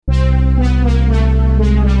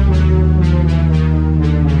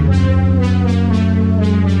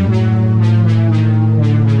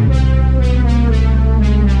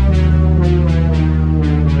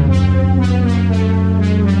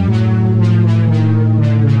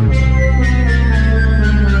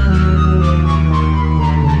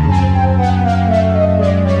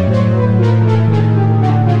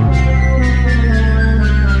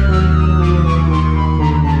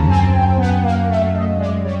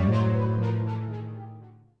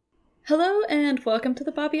Hello and welcome to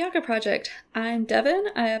the Baba Yaga Project. I'm Devin.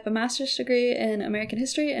 I have a master's degree in American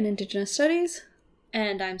History and Indigenous Studies.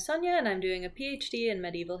 And I'm Sonia, and I'm doing a PhD in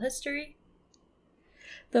Medieval History.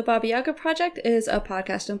 The Baba Yaga Project is a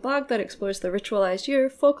podcast and blog that explores the ritualized year,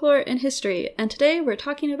 folklore, and history. And today we're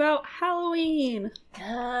talking about Halloween!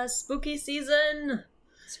 Yeah, spooky season!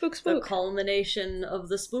 Spook. The culmination of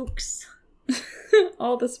the spooks.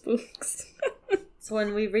 All the spooks. It's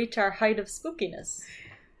when we reach our height of spookiness.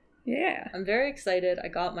 Yeah. I'm very excited. I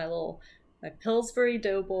got my Pillsbury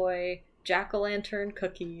Doughboy jack-o'-lantern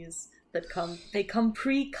cookies they come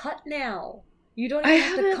pre-cut now. You don't even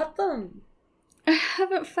have to cut them. I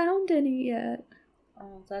haven't found any yet.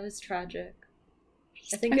 Oh, that is tragic.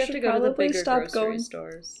 I think you have to go to the bigger grocery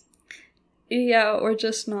stores. Yeah, or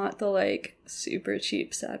just not the, super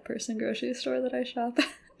cheap sad person grocery store that I shop at.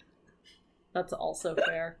 That's also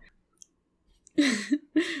fair.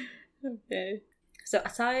 Okay. So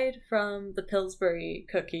aside from the Pillsbury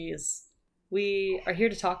cookies, we are here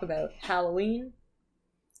to talk about Halloween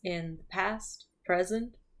in the past,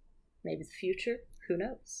 present, maybe the future. Who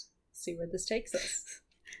knows? See where this takes us.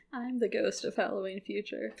 I'm the ghost of Halloween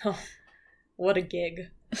future. Oh, what a gig.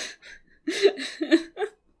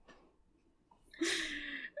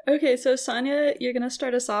 Okay, so Sonia, you're gonna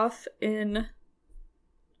start us off in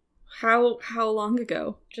how long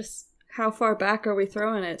ago? Just how far back are we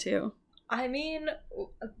throwing it to? I mean,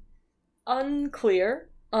 unclear,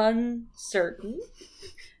 uncertain.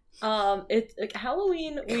 It's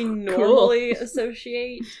Halloween we normally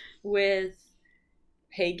associate with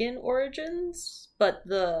pagan origins, but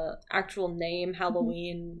the actual name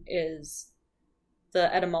Halloween is,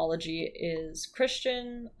 the etymology is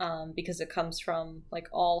Christian, because it comes from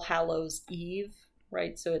All Hallows Eve,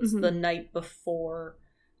 right? So it's the night before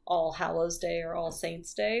All Hallows Day or All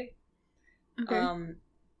Saints Day. Okay.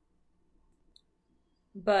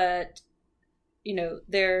 But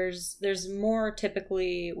there's more,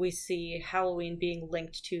 typically we see Halloween being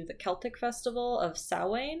linked to the Celtic festival of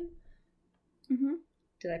Samhain. Mm-hmm.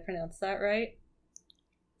 Did I pronounce that right?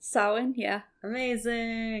 Samhain, yeah.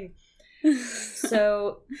 Amazing.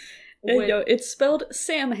 So it's spelled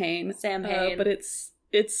Samhain. Samhain. But it's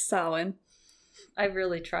Samhain. I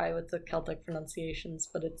really try with the Celtic pronunciations,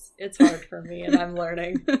 but it's hard for me and I'm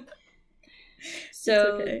learning.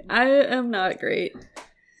 So it's okay. I am not great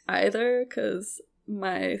either, because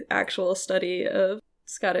my actual study of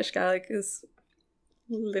Scottish Gaelic is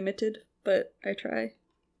limited, but I try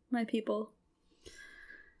my people.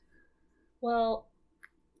 Well,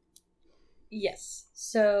 yes.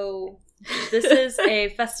 So this is a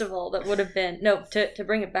festival that would have been, to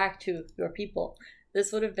bring it back to your people,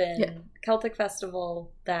 this would have been a Celtic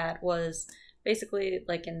festival that was basically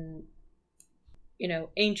an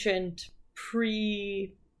ancient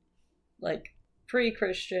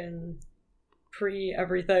pre-Christian,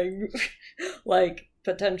 pre-everything,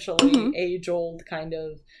 potentially age-old kind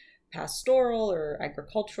of pastoral or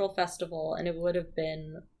agricultural festival, and it would have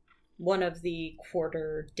been one of the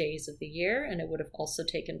quarter days of the year, and it would have also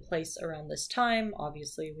taken place around this time.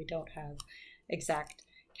 Obviously, we don't have exact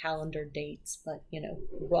calendar dates, but,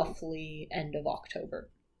 roughly end of October.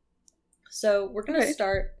 So we're going to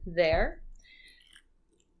start there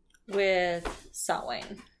with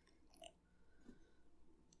Samhain.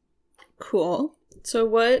 Cool. So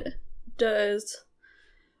what does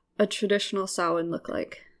a traditional Samhain look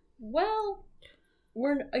like? Well,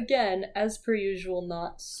 we're, again, as per usual,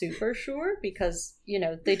 not super sure because,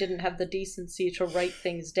 they didn't have the decency to write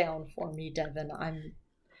things down for me, Devin. I'm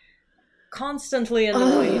constantly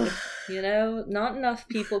annoyed, Not enough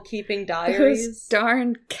people keeping diaries. Those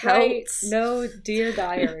darn Celts. Right? No, dear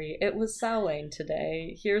diary. It was Samhain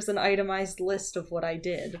today. Here's an itemized list of what I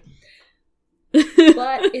did.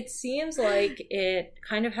 But it seems like it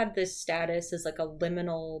kind of had this status as a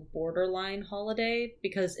liminal borderline holiday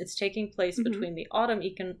because it's taking place between the autumn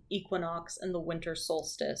equinox and the winter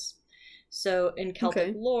solstice. So in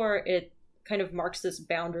Celtic lore, it kind of marks this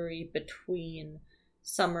boundary between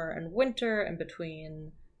summer and winter and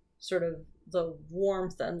between sort of the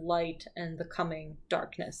warmth and light and the coming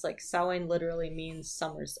darkness. Samhain literally means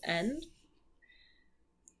summer's end.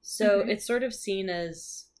 So it's sort of seen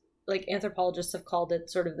as, anthropologists have called it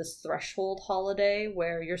sort of this threshold holiday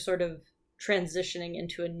where you're sort of transitioning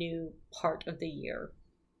into a new part of the year.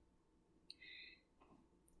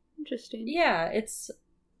 Interesting. Yeah, it's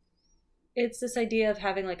this idea of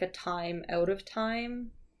having a time out of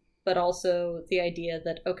time, but also the idea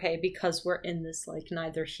that, okay, because we're in this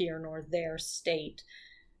neither here nor there state,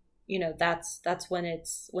 that's when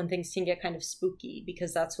things can get kind of spooky,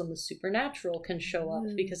 because that's when the supernatural can show up,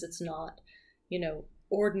 because it's not,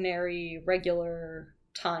 ordinary, regular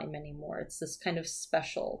time anymore. It's this kind of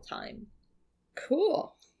special time.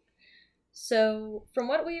 Cool. So from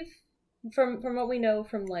what we know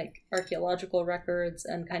from like archaeological records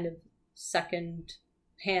and kind of second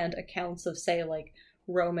hand accounts of, say, like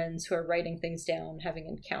Romans who are writing things down having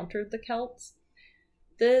encountered the Celts,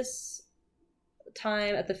 this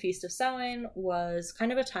time at the Feast of Samhain was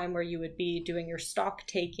kind of a time where you would be doing your stock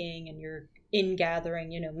taking and your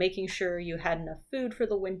ingathering, making sure you had enough food for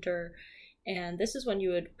the winter. And this is when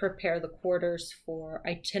you would prepare the quarters for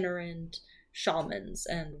itinerant shamans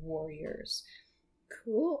and warriors.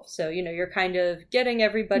 Cool. So, you're kind of getting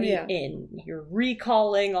everybody in. You're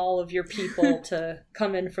recalling all of your people to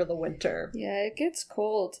come in for the winter. Yeah, it gets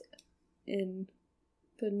cold in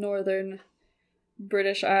the northern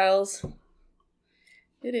British Isles.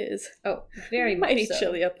 It is. Oh, very much mighty so.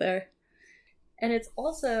 Chilly up there. And it's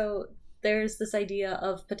also, there's this idea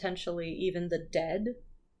of potentially even the dead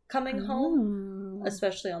coming home,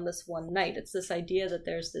 especially on this one night. It's this idea that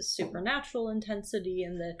there's this supernatural intensity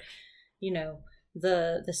and that,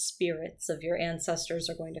 the spirits of your ancestors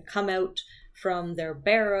are going to come out from their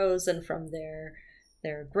barrows and from their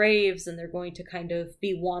graves, and they're going to kind of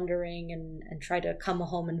be wandering and try to come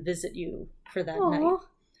home and visit you for that night.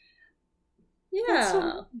 Yeah. So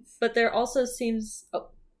nice. But there also seems... Oh,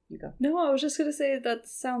 you go. No, I was just going to say that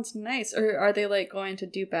sounds nice. Or are they, like, going to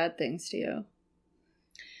do bad things to you?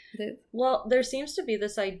 Well, there seems to be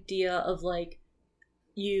this idea of, like,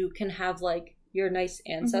 you can have, like, your nice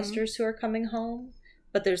ancestors who are coming home,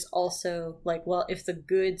 but there's also, like, well, if the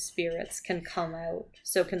good spirits can come out,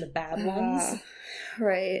 so can the bad ones.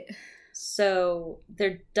 Right. So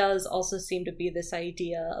there does also seem to be this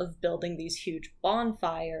idea of building these huge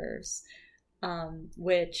bonfires,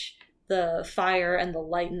 which the fire and the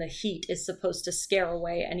light and the heat is supposed to scare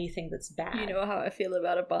away anything that's bad. You know how I feel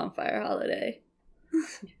about a bonfire holiday.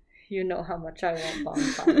 You know how much I want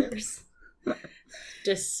bonfires.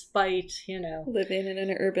 Despite, living in an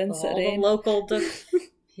urban setting. The local the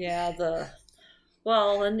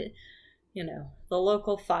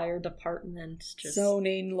local fire department just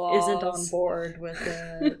zoning laws isn't on board with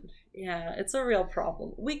it. Yeah, it's a real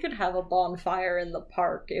problem. We could have a bonfire in the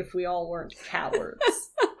park if we all weren't cowards.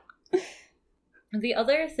 The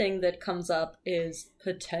other thing that comes up is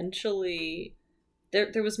potentially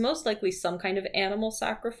there was most likely some kind of animal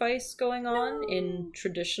sacrifice going on in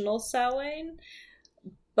traditional Samhain.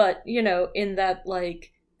 But, in that,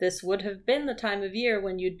 like, this would have been the time of year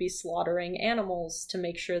when you'd be slaughtering animals to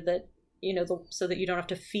make sure that, so that you don't have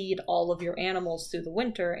to feed all of your animals through the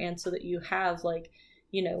winter, and so that you have, like,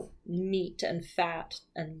 meat and fat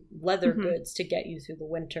and leather goods to get you through the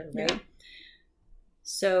winter, right? Yeah.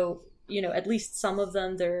 So, at least some of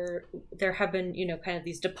them, there have been, kind of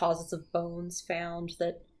these deposits of bones found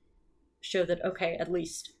that show that, okay, at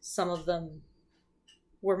least some of them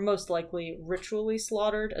were most likely ritually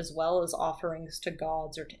slaughtered, as well as offerings to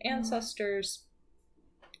gods or to ancestors.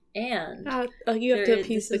 And you have to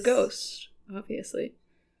appease the ghost, obviously.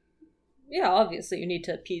 Yeah, obviously you need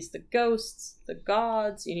to appease the ghosts, the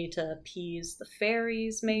gods, you need to appease the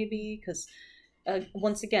fairies, maybe, because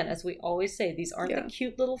once again, as we always say, these aren't the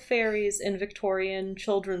cute little fairies in Victorian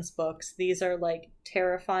children's books. These are, like,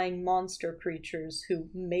 terrifying monster creatures who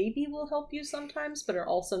maybe will help you sometimes, but are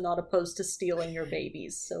also not opposed to stealing your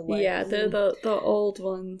babies. So, like, yeah, they're the old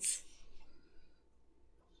ones.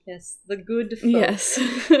 Yes, the good folk. Yes.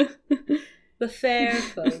 The fair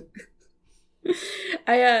folk.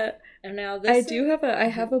 And now I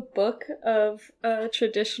have a book of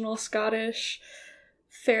traditional Scottish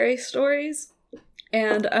fairy stories.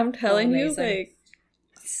 And I'm telling you, like,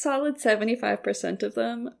 solid 75% of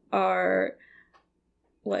them are,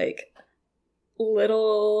 like,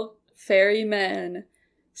 little fairy men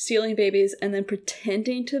stealing babies and then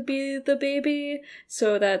pretending to be the baby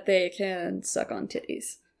so that they can suck on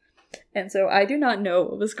titties. And so I do not know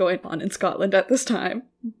what was going on in Scotland at this time,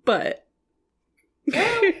 but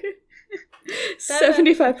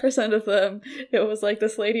 75% of them, it was like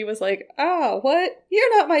this lady was like, what?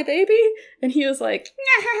 You're not my baby? And he was like,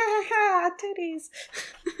 titties.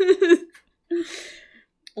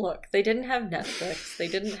 Look, they didn't have Netflix. They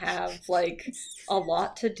didn't have, like, a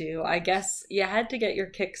lot to do. I guess you had to get your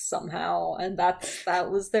kicks somehow, and that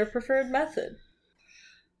was their preferred method.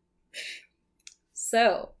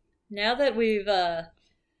 So, now that we've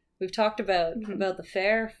talked about the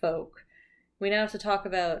fair folk, we now have to talk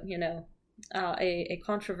about, a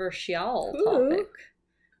controversial topic,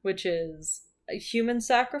 which is a human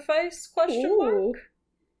sacrifice, question mark?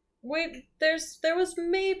 Wait, there was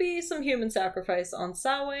maybe some human sacrifice on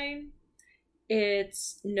Samhain.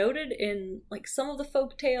 It's noted in, like, some of the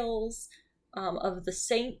folk tales of the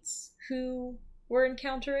saints who were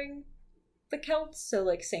encountering the Celts. So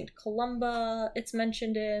like Saint Columba it's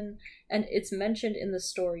mentioned in, and it's mentioned in the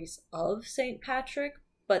stories of Saint Patrick,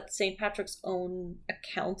 but Saint Patrick's own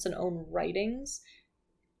accounts and own writings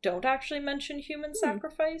don't actually mention human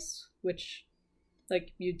sacrifice, which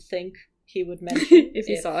like you'd think he would mention if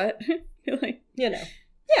he saw it. Like, you know.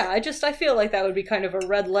 Yeah, I feel like that would be kind of a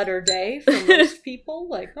red letter day for most people.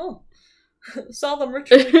 Like, oh, saw them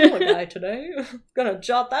ritually kill a guy today. Gonna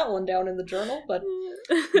jot that one down in the journal, but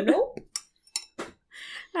nope.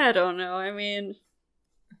 I don't know. I mean,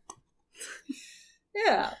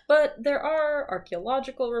 yeah, but there are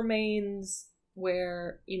archaeological remains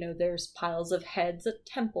where, you know, there's piles of heads at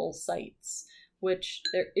temple sites, which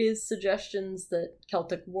there is suggestions that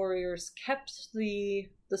Celtic warriors kept the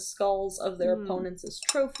skulls of their opponents as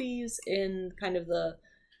trophies in kind of the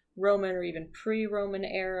Roman or even pre-Roman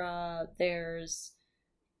era. There's,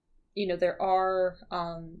 you know, there are,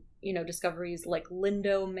 you know, discoveries like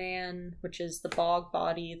Lindo Man, which is the bog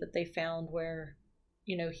body that they found where,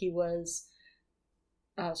 you know, he was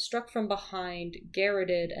struck from behind,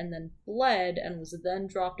 garroted, and then bled, and was then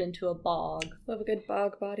dropped into a bog. Love a good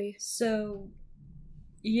bog body. So,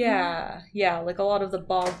 yeah, like a lot of the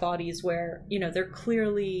bog bodies where, you know, they're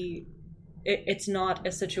clearly, it's not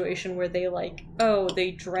a situation where they like, oh,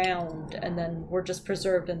 they drowned and then were just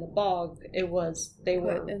preserved in the bog. It was, they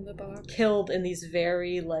were in the bog. Killed in these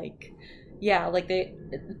very, like, yeah, like they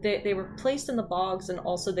were placed in the bogs, and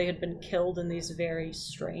also they had been killed in these very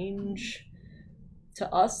strange to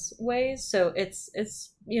us ways. So it's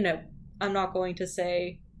you know, I'm not going to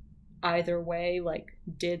say either way, like,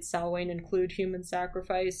 did Samhain include human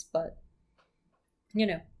sacrifice, but, you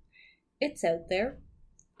know, it's out there.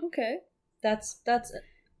 Okay. That's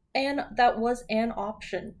and that was an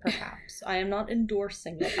option, perhaps. I am not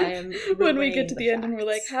endorsing it. I am when we get to the end and we're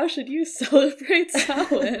like, how should you celebrate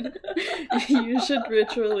Samhain? You should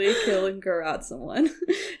ritually kill and garrote someone.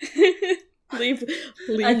 leave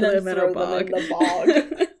and them in a bog. Them in the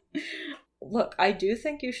bog. Look, I do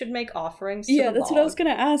think you should make offerings to the that's bog. what I was gonna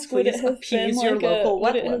ask. Please would it have been your like local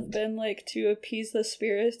would it wetland. have been like to appease the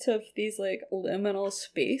spirits of these like liminal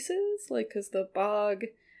spaces? Like, because the bog,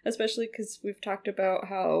 especially because we've talked about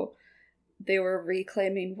how they were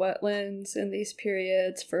reclaiming wetlands in these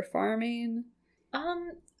periods for farming.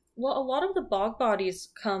 Well, a lot of the bog bodies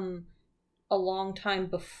come a long time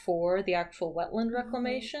before the actual wetland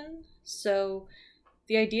reclamation. So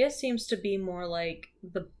the idea seems to be more like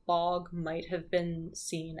the bog might have been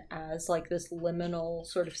seen as like this liminal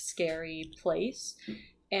sort of scary place.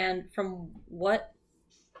 And from what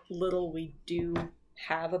little we do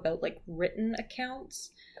have about like written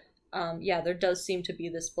accounts, there does seem to be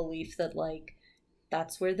this belief that like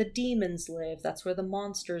that's where the demons live, that's where the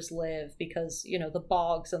monsters live, because, you know, the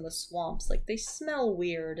bogs and the swamps, like, they smell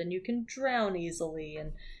weird and you can drown easily,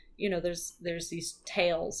 and, you know, there's these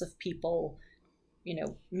tales of people, you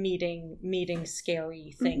know, meeting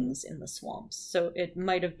scary things in the swamps. So it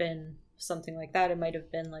might have been something like that. It might have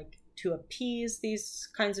been like to appease these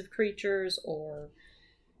kinds of creatures, or,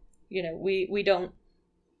 you know, we don't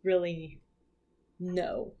really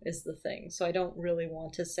know is the thing. So I don't really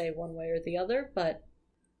want to say one way or the other, but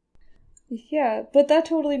yeah, but that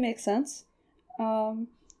totally makes sense.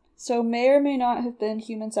 So may or may not have been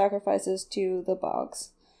human sacrifices to the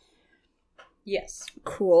bogs. Yes.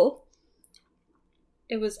 Cool.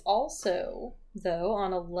 It was also, though,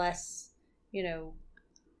 on a less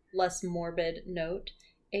morbid note,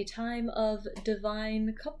 a time of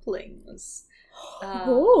divine couplings.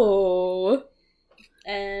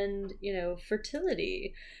 And, you know,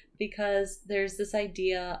 fertility, because there's this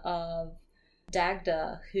idea of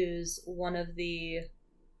Dagda, who's one of the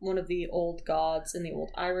old gods in the old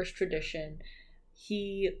Irish tradition.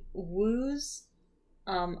 He woos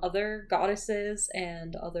other goddesses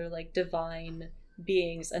and other like divine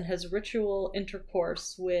beings and has ritual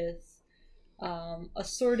intercourse with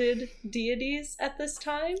assorted deities at this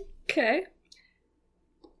time. Okay.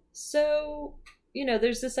 So, you know,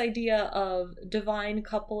 there's this idea of divine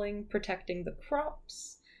coupling protecting the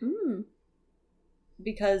crops.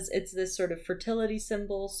 Because it's this sort of fertility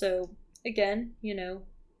symbol. So, again, you know,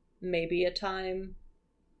 maybe a time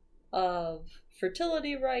of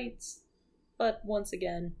fertility rites, but once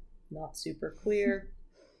again, not super clear.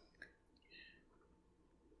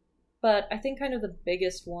 But I think kind of the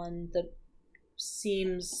biggest one that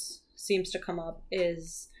seems to come up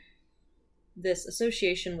is this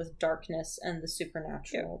association with darkness and the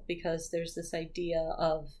supernatural, because there's this idea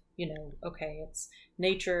of, you know, okay, it's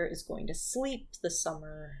nature is going to sleep, the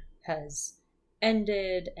summer has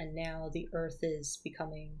ended, and now the earth is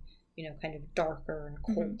becoming, you know, kind of darker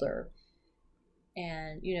and colder.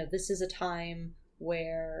 And, you know, this is a time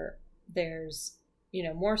where there's,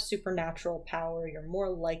 more supernatural power. You're more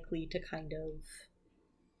likely to kind of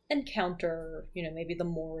encounter, maybe the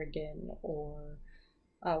Morrigan, or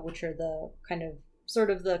which are the kind of sort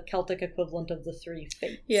of the Celtic equivalent of the three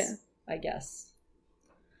fates. Yeah. I guess.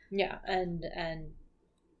 Yeah, and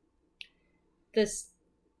this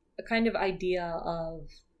kind of idea of,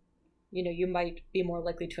 you might be more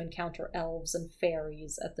likely to encounter elves and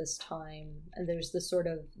fairies at this time, and there's this sort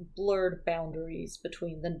of blurred boundaries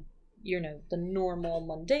between the normal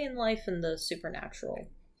mundane life and the supernatural.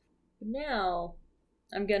 Now,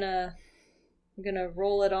 I'm gonna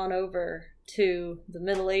roll it on over to the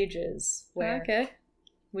Middle Ages, where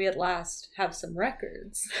we at last have some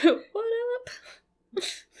records. What up?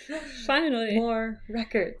 Finally. More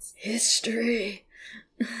records. History.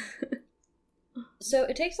 So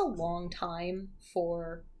it takes a long time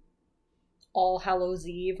for All Hallows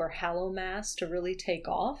Eve or Hallowmass to really take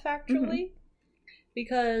off, actually.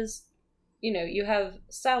 Because, you have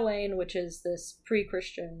Samhain, which is this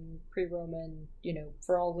pre-Christian, pre-Roman,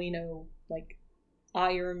 for all we know, like,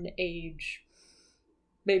 Iron Age,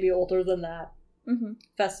 maybe older than that,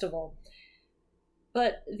 festival.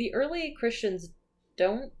 But the early Christians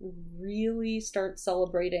don't really start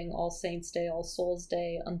celebrating All Saints' Day, All Souls'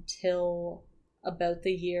 Day until about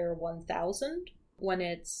the year 1000, when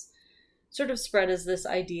it's sort of spread as this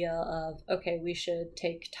idea of, okay, we should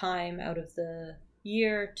take time out of the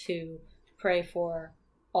year to pray for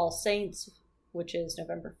All Saints, which is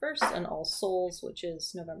November 1st, and All Souls, which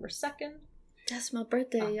is November 2nd. That's my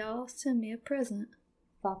birthday, y'all. Send me a present.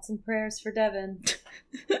 Thoughts and prayers for Devin.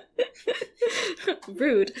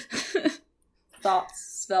 Rude. Thoughts,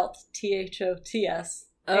 spelt Thots.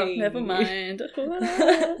 Oh, hey. Never mind.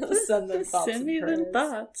 Send them thoughts. Send me them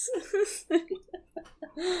thoughts.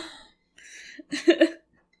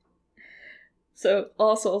 So,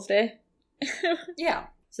 All Souls Day. Yeah.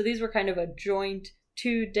 So these were kind of a joint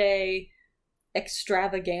 2-day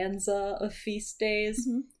extravaganza of feast days.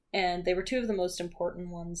 And they were two of the most important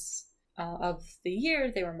ones of the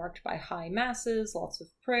year. They were marked by high masses, lots of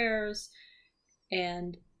prayers.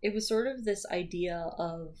 And it was sort of this idea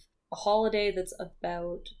of a holiday that's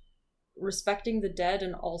about respecting the dead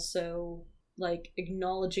and also, like,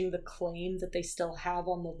 acknowledging the claim that they still have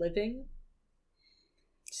on the living.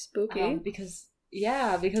 Spooky. Because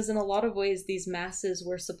in a lot of ways these masses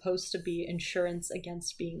were supposed to be insurance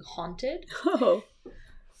against being haunted. Oh.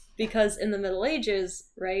 Because in the Middle Ages,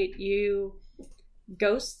 right,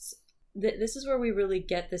 ghosts, this is where we really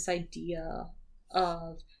get this idea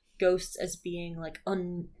of ghosts as being like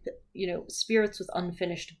spirits with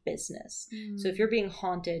unfinished business. So if you're being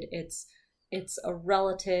haunted, it's a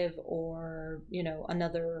relative or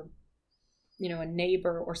another, a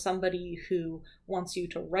neighbor or somebody who wants you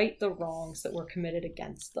to right the wrongs that were committed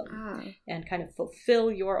against them and kind of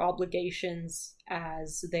fulfill your obligations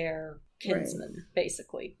as their kinsman,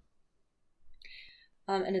 basically.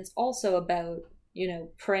 And it's also about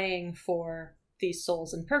praying for these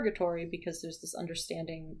souls in purgatory, because there's this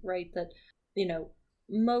understanding, right, that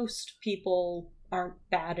most people aren't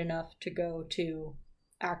bad enough to go to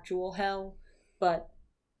actual hell, but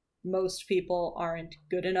most people aren't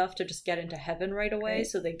good enough to just get into heaven right away. Right.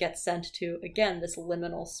 So they get sent to, again, this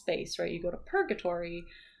liminal space, right? You go to purgatory,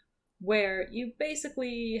 where you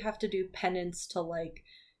basically have to do penance to, like,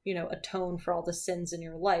 atone for all the sins in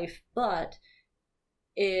your life, but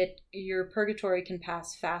your purgatory can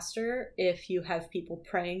pass faster if you have people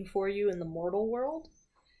praying for you in the mortal world.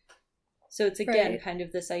 So it's again kind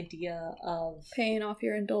of this idea of paying off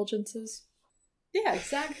your indulgences. Yeah,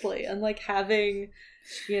 exactly. And like having,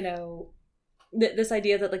 this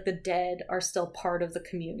idea that like the dead are still part of the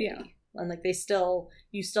community. Yeah. And like you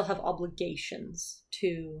still have obligations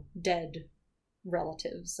to dead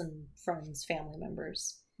relatives and friends, family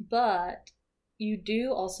members. But you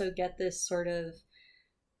do also get this sort of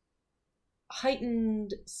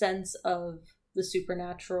heightened sense of the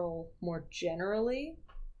supernatural more generally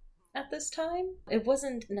at this time. It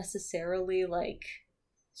wasn't necessarily like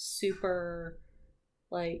super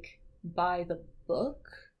like by the book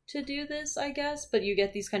to do this, I guess, but you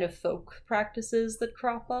get these kind of folk practices that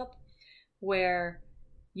crop up where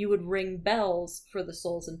you would ring bells for the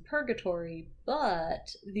souls in purgatory, but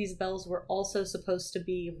these bells were also supposed to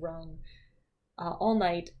be rung all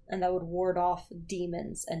night, and that would ward off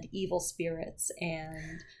demons and evil spirits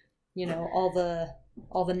and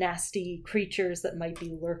all the nasty creatures that might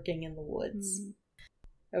be lurking in the woods.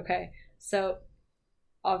 Okay, so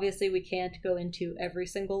obviously we can't go into every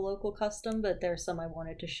single local custom, but there's some I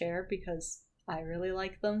wanted to share because I really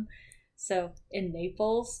like them. So in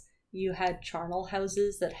Naples, you had charnel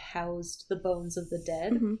houses that housed the bones of the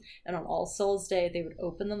dead. Mm-hmm. And on All Souls Day, they would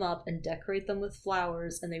open them up and decorate them with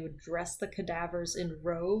flowers, and they would dress the cadavers in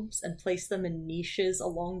robes and place them in niches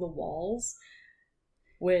along the walls,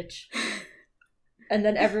 and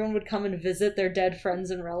then everyone would come and visit their dead friends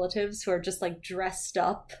and relatives who are just, like, dressed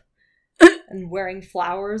up and wearing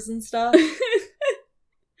flowers and stuff.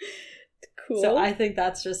 Cool. So I think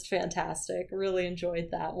that's just fantastic. Really enjoyed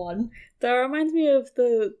that one. That reminds me of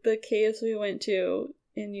the caves we went to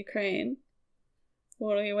in Ukraine.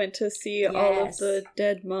 When we went to see all of the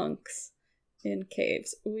dead monks in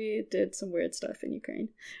caves. We did some weird stuff in Ukraine.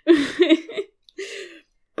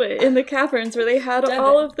 But in the caverns where they had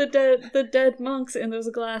all of the dead monks in those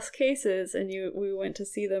glass cases, and we went to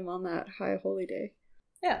see them on that high holy day.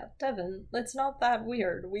 Yeah, Devin, it's not that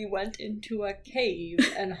weird. We went into a cave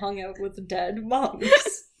and hung out with dead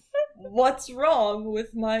monks. What's wrong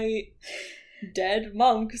with my dead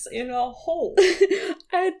monks in a hole?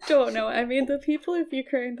 I don't know. I mean, the people of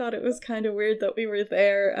Ukraine thought it was kind of weird that we were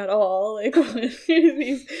there at all. Like, what are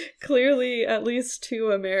these clearly at least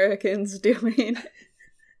 2 Americans doing?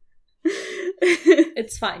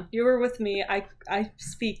 It's fine. You were with me. I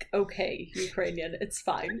speak okay Ukrainian. It's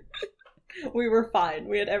fine. We were fine.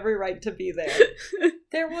 We had every right to be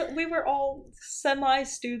there. We were all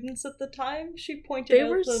semi-students at the time. She pointed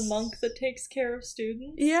out the monk that takes care of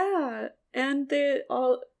students. Yeah, and they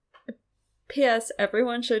all... P.S.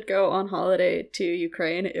 Everyone should go on holiday to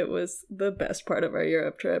Ukraine. It was the best part of our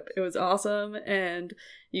Europe trip. It was awesome, and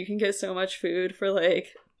you can get so much food for, like,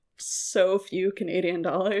 so few Canadian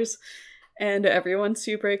dollars. And everyone's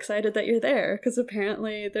super excited that you're there, because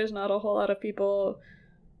apparently there's not a whole lot of people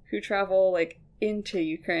who travel, like, into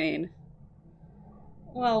Ukraine.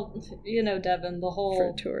 Well, you know, Devin,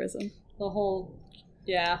 for tourism. The whole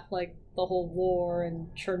war and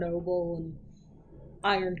Chernobyl and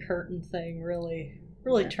Iron Curtain thing really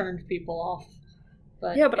turned people off.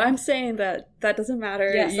 But I'm saying that doesn't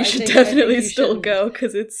matter. Yes, you should definitely still go,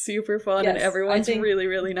 because it's super fun, and everyone's really,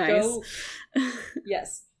 really nice.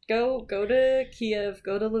 Yes. Go to Kiev,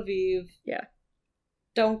 go to Lviv. Yeah.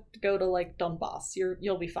 Don't go to, like, Donbass.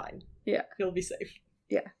 You'll be fine. Yeah. You'll be safe.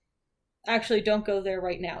 Yeah. Actually, don't go there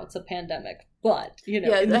right now. It's a pandemic. But, in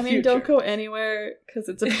the future. Don't go anywhere because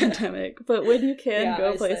it's a pandemic. But when you can,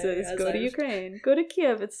 go places. Go to Ukraine. Go to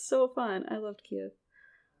Kiev. It's so fun. I loved Kiev.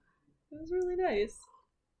 It was really nice.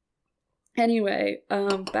 Anyway,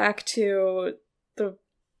 back to the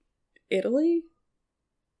Italy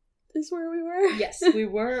is where we were. Yes, we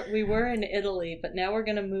were in Italy, but now we're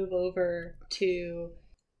gonna move over to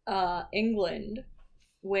England,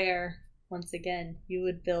 where once again you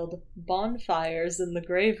would build bonfires in the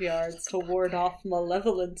graveyards to ward off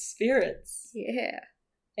malevolent spirits. Yeah.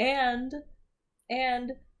 And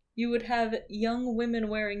you would have young women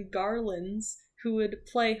wearing garlands who would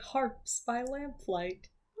play harps by lamplight.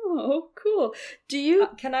 Oh, cool. Do you...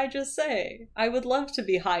 Can I just say, I would love to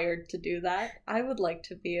be hired to do that. I would like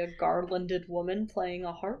to be a garlanded woman playing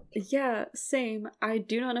a harp. Yeah, same. I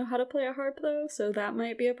do not know how to play a harp, though, so that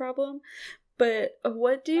might be a problem. But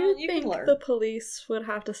what do you think the police would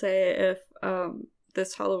have to say if,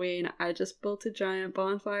 this Halloween, I just built a giant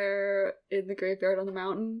bonfire in the graveyard on the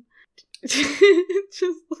mountain? Just,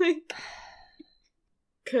 like...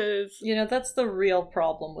 Because... that's the real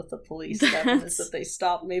problem with the police, Devin, is that they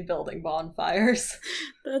stopped me building bonfires.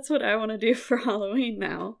 That's what I want to do for Halloween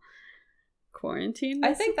now. Quarantine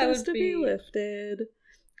is supposed to be lifted.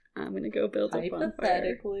 I'm gonna go build a bonfire.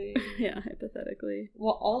 Hypothetically. Yeah, hypothetically.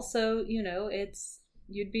 Well, also,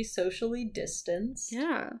 you'd be socially distanced.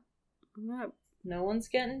 Yeah. No one's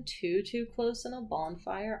getting too close in a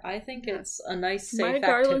bonfire. I think it's a nice, safe activity. My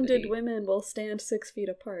garlanded women will stand 6 feet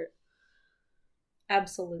apart.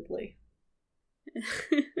 Absolutely.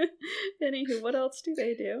 Anywho, what else do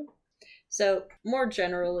they do? So, more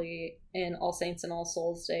generally, in All Saints and All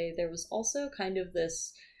Souls Day, there was also kind of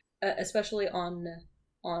this, especially on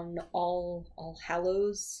All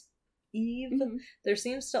Hallows Eve, mm-hmm. there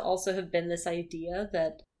seems to also have been this idea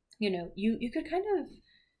that, you could kind of,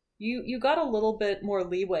 you got a little bit more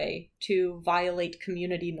leeway to violate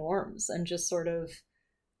community norms and just sort of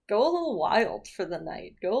go a little wild for the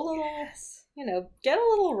night. Go a little... Yes. Get a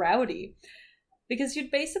little rowdy. Because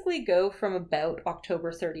you'd basically go from about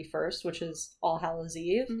October 31st, which is All Hallows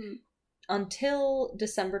Eve, mm-hmm. until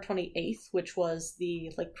December 28th, which was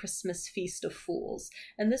the, Christmas Feast of Fools.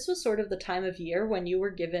 And this was sort of the time of year when you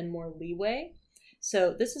were given more leeway.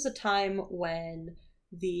 So this is a time when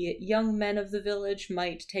the young men of the village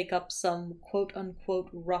might take up some quote-unquote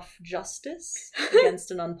rough justice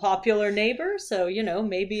against an unpopular neighbor. So,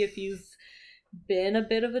 maybe if you've been a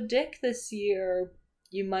bit of a dick this year,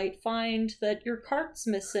 You might find that your cart's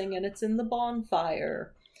missing and it's in the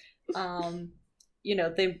bonfire.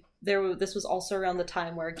 This was also around the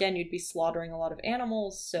time where, again, you'd be slaughtering a lot of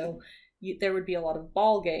animals, so there would be a lot of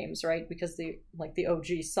ball games, right? Because the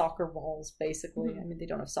OG soccer balls, basically. Mm-hmm. I mean, they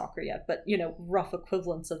don't have soccer yet, but, rough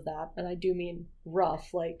equivalents of that. And I do mean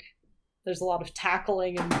rough, like, there's a lot of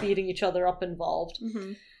tackling and beating each other up involved.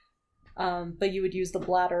 Mm-hmm. But you would use the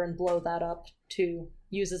bladder and blow that up to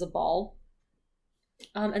use as a ball.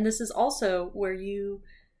 And this is also where you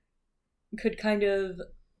could kind of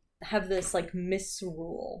have this, like,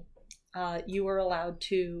 misrule. You were allowed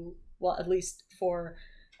to, well, at least for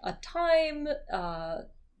a time,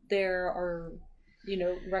 there are,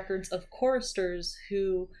 records of choristers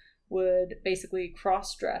who would basically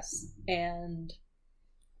cross-dress, and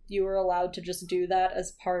you were allowed to just do that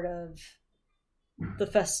as part of the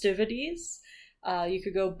festivities. You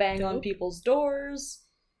could go bang on people's doors,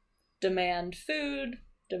 demand food,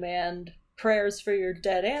 demand prayers for your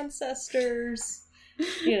dead ancestors,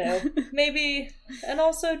 maybe, and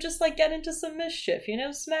also just, like, get into some mischief,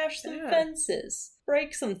 smash some fences,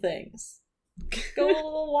 break some things, go a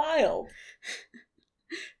little wild.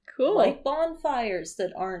 Cool. Light bonfires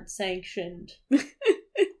that aren't sanctioned.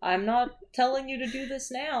 I'm not telling you to do this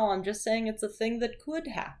now, I'm just saying it's a thing that could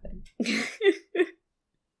happen.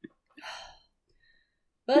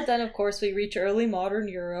 But then, of course, we reach early modern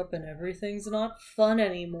Europe and everything's not fun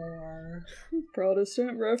anymore.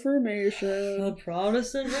 Protestant Reformation. The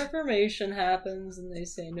Protestant Reformation happens and they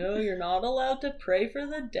say, no, you're not allowed to pray for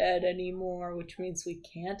the dead anymore, which means we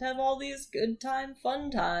can't have all these good time, fun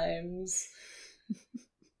times.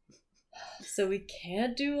 So we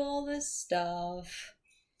can't do all this stuff.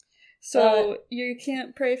 So you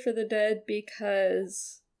can't pray for the dead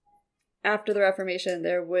because after the Reformation,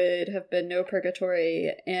 there would have been no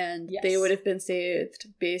purgatory, and they would have been saved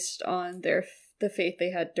based on the faith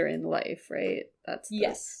they had during life, right? That's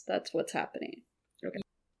what's happening. Okay.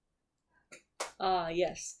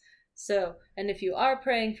 Yes. So, and if you are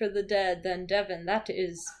praying for the dead, then Devin, that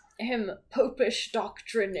is popish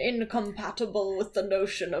doctrine incompatible with the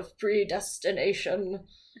notion of predestination.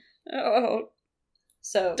 Oh.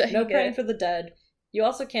 So, no praying for the dead. You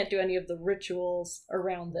also can't do any of the rituals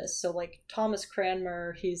around this. So, like, Thomas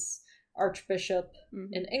Cranmer, he's Archbishop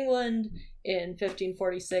in England in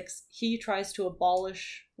 1546. He tries to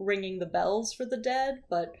abolish ringing the bells for the dead,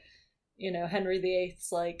 but, Henry VIII's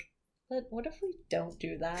like, but what if we don't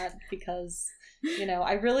do that? Because,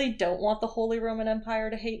 I really don't want the Holy Roman Empire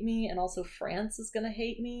to hate me, and also France is gonna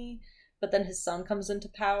hate me. But then his son comes into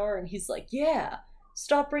power, and he's like, yeah,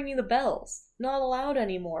 stop ringing the bells. Not allowed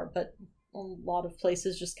anymore, but a lot of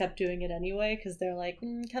places just kept doing it anyway, because they're like,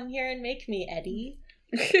 come here and make me, Eddie.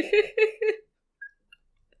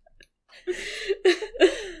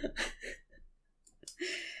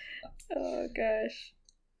 Oh, gosh.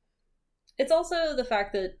 It's also the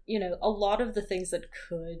fact that, a lot of the things that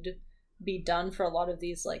could be done for a lot of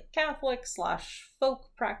these, like,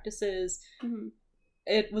 Catholic/folk practices,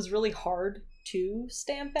 it was really hard to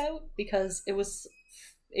stamp out, because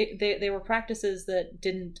they were practices that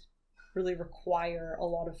didn't really require a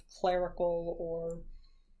lot of clerical or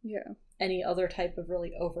any other type of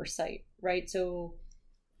really oversight, right? So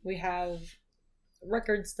we have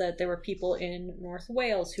records that there were people in North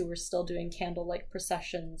Wales who were still doing candlelight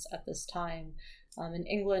processions at this time. In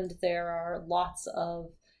England, there are lots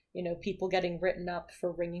of, people getting written up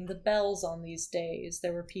for ringing the bells on these days.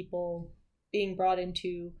 There were people being brought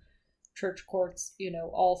into church courts,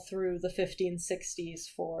 all through the 1560s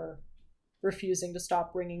for refusing to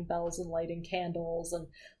stop ringing bells and lighting candles and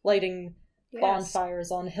lighting bonfires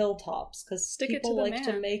on hilltops, because people like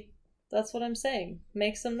to make, that's what I'm saying,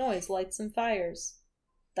 make some noise, light some fires.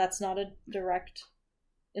 That's not a direct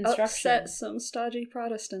instruction. Upset some stodgy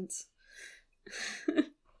Protestants.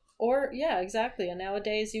 Or, yeah, exactly, and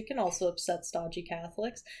nowadays you can also upset stodgy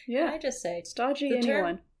Catholics. Yeah. Can I just say, stodgy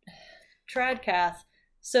anyone. Tradcath,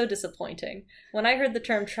 so disappointing. When I heard the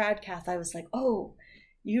term Tradcath, I was like, oh,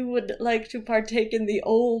 you would like to partake in the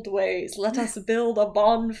old ways. Let us build a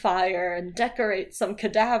bonfire and decorate some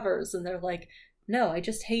cadavers. And they're like, no, I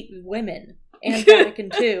just hate women. And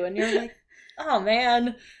Vatican II. And you're like, oh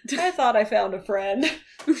man, I thought I found a friend.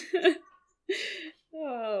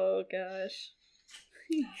 Oh gosh.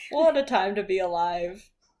 What a time to be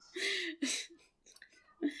alive.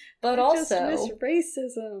 But I also, just miss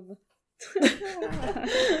racism.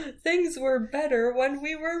 Things were better when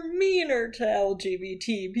we were meaner to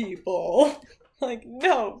LGBT people. Like,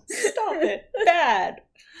 no, stop it. Bad.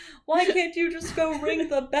 Why can't you just go ring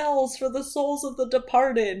the bells for the souls of the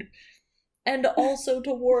departed? And also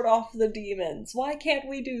to ward off the demons. Why can't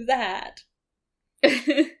we do that?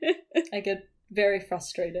 I get very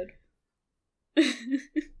frustrated.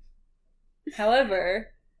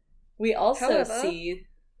 However, we also see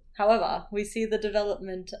the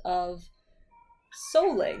development of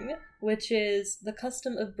souling, which is the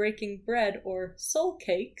custom of breaking bread or soul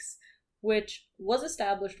cakes, which was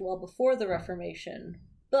established well before the Reformation,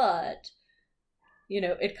 but,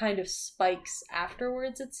 it kind of spikes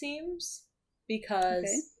afterwards, it seems, because,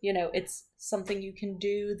 it's something you can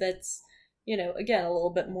do that's, again, a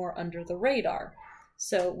little bit more under the radar.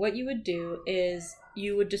 So what you would do is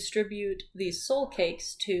you would distribute these soul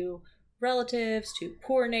cakes to relatives, to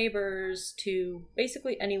poor neighbors, to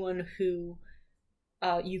basically anyone who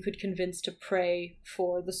you could convince to pray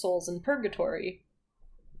for the souls in purgatory,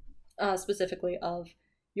 specifically of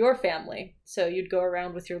your family. So you'd go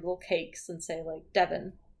around with your little cakes and say, like,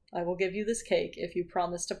 Devin, I will give you this cake if you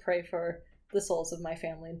promise to pray for the souls of my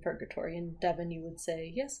family in purgatory. And Devin, you would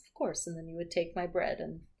say, yes, of course. And then you would take my bread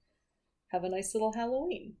and have a nice little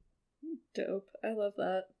Halloween. Dope. I love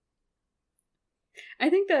that. I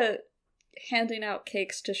think that handing out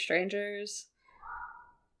cakes to strangers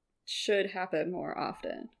should happen more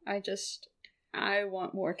often. I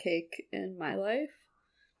want more cake in my life.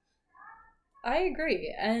 I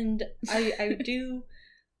agree. And I do,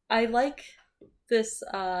 I like this,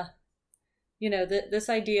 this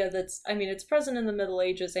idea that's, it's present in the Middle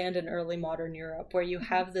Ages and in early modern Europe, where you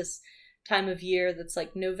have this time of year that's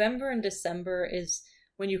like November and December is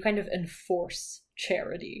when you kind of enforce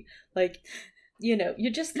charity. Like,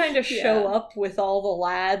 you just kind of show up with all the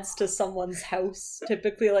lads to someone's house,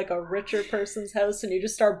 typically like a richer person's house, and you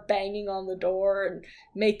just start banging on the door and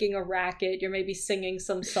making a racket. You're maybe singing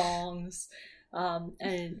some songs,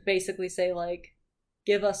 and basically say, like,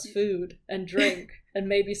 give us food and drink and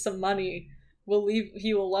maybe some money. We'll leave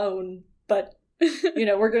you alone, but,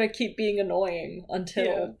 we're going to keep being annoying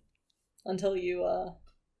until you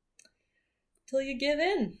give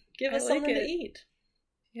in. Give us something to eat.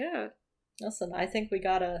 Yeah. Listen, I think we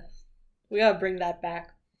gotta bring that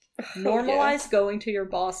back. Normalize going to your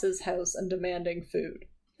boss's house and demanding food.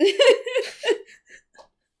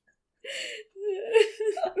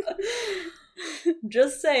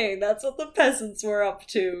 Just saying, that's what the peasants were up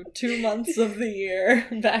to 2 months of the year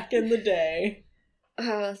back in the day.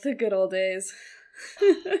 The good old days.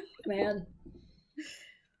 Man.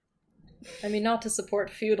 Not to support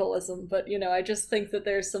feudalism, but, I just think that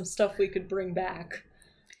there's some stuff we could bring back.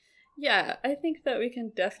 Yeah, I think that we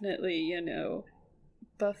can definitely,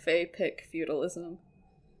 buffet pick feudalism.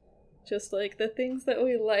 Just like the things that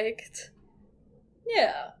we liked.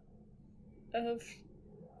 Yeah. Of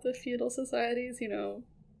the feudal societies,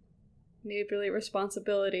 neighborly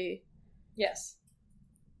responsibility. Yes.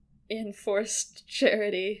 Enforced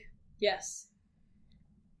charity. Yes.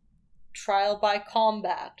 Trial by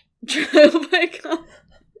combat. Trial by combat.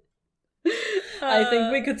 I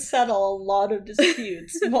think we could settle a lot of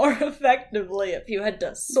disputes more effectively if you had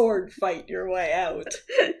to sword fight your way out.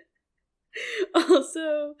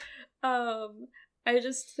 Also, I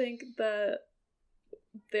just think that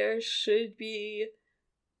there should be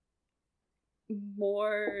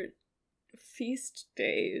more feast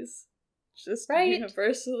days. Just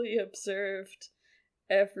universally observed.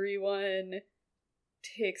 Everyone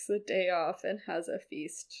takes the day off and has a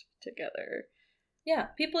feast together. Yeah,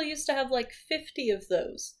 people used to have like 50 of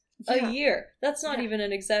those a year. That's not even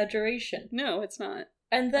an exaggeration. No, it's not.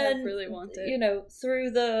 And then, I really want it.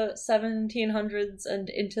 Through the 1700s and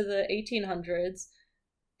into the 1800s,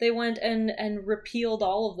 they went and repealed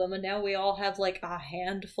all of them, and now we all have like a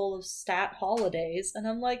handful of stat holidays. And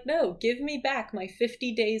I'm like, no, give me back my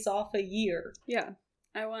 50 days off a year. Yeah.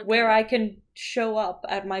 I want where I can show up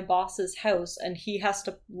at my boss's house and he has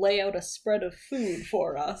to lay out a spread of food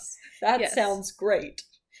for us. That sounds great.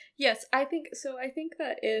 Yes, I think so. I think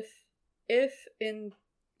that if in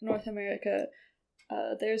North America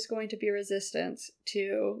there's going to be resistance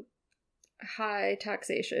to high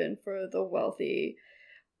taxation for the wealthy,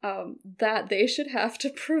 that they should have to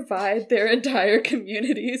provide their entire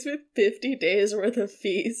communities with 50 days worth of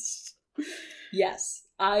feasts. Yes,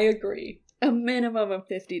 I agree. A minimum of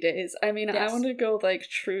 50 days. I mean, yes. I want to go like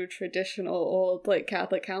true traditional old like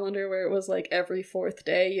Catholic calendar where it was like every 4th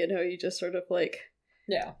day, you just sort of like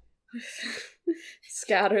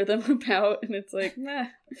scatter them about and it's like, meh,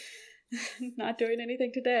 not doing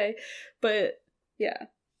anything today. But yeah,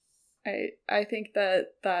 I think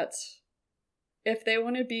that that's, if they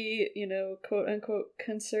want to be, quote unquote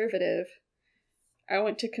conservative, I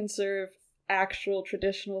want to conserve actual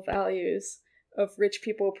traditional values of rich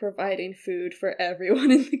people providing food for everyone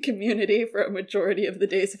in the community for a majority of the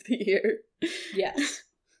days of the year. Yes.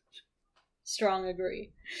 Strong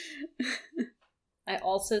agree. I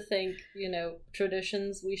also think,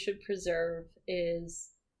 traditions we should preserve is...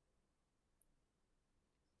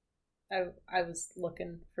 I was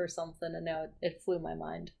looking for something and now it flew my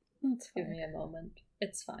mind. That's fine. Give me a moment.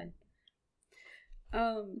 It's fine.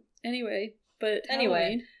 Anyway,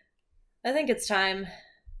 Halloween. I think it's time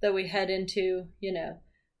that we head into,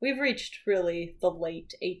 we've reached really the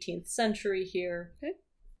late 18th century here. Okay.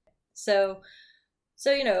 So,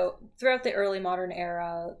 throughout the early modern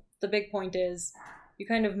era, the big point is you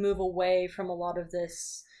kind of move away from a lot of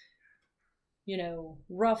this,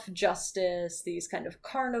 rough justice, these kind of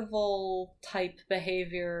carnival type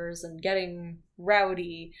behaviors and getting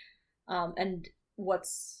rowdy, and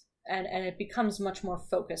it becomes much more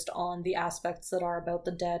focused on the aspects that are about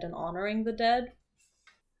the dead and honoring the dead.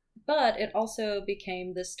 But it also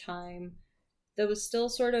became this time that was still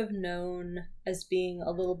sort of known as being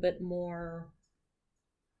a little bit more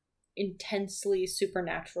intensely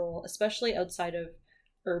supernatural, especially outside of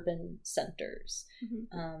urban centers.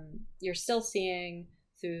 Mm-hmm. You're still seeing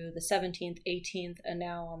through the 17th, 18th, and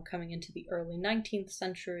now I'm coming into the early 19th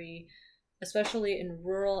century, especially in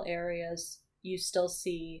rural areas, you still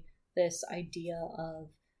see this idea of,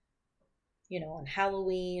 on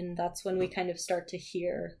Halloween, that's when we kind of start to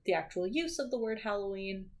hear the actual use of the word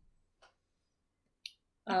Halloween.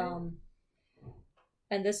 Okay.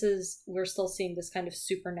 And we're still seeing this kind of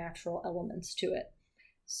supernatural elements to it.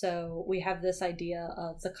 So we have this idea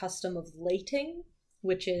of the custom of lighting,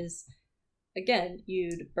 which is, again,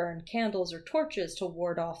 you'd burn candles or torches to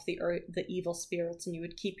ward off the evil spirits, and you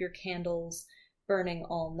would keep your candles burning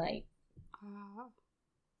all night.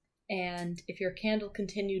 And if your candle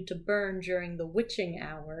continued to burn during the witching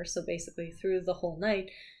hour, so basically through the whole night,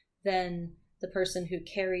 then the person who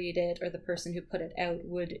carried it or the person who put it out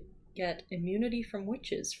would get immunity from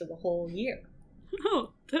witches for the whole year.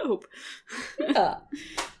 Oh, dope. Yeah.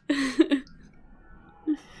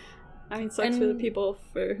 I mean, sucks for the people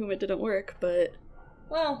for whom it didn't work, but...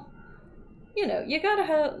 Well, you gotta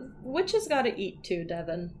have... Witches gotta eat too,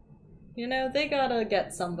 Devin. They gotta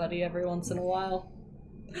get somebody every once in a while.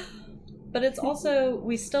 But it's also...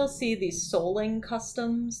 We still see these souling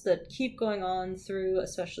customs that keep going on through,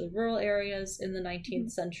 especially rural areas in the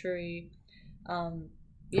 19th century.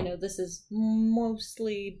 This is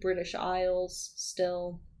mostly British Isles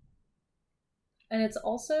still. And it's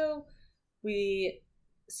also... We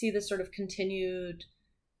see this sort of continued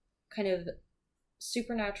kind of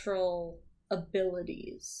supernatural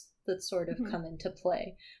abilities that sort of come into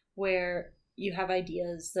play, where you have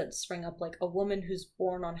ideas that spring up like a woman who's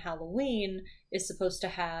born on Halloween is supposed to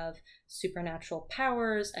have supernatural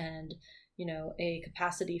powers and, a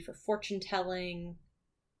capacity for fortune telling.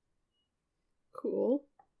 Cool.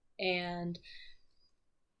 And,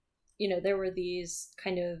 there were these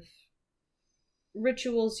kind of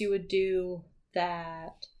rituals you would do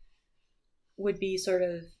that would be sort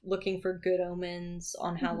of looking for good omens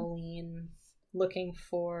on Halloween, looking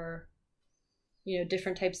for,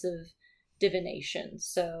 different types of divination.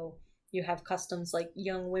 So you have customs like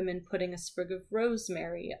young women putting a sprig of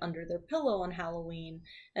rosemary under their pillow on Halloween,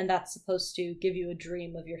 and that's supposed to give you a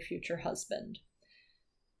dream of your future husband.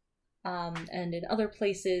 And in other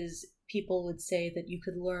places, people would say that you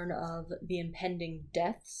could learn of the impending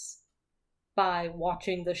deaths by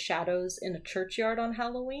watching the shadows in a churchyard on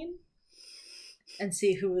Halloween and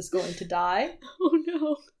see who was going to die. Oh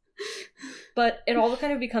no. But it all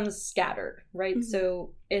kind of becomes scattered, right? Mm-hmm.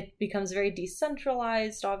 So it becomes very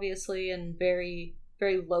decentralized, obviously, and very,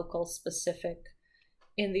 very local specific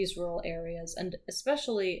in these rural areas. And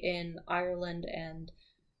especially in Ireland and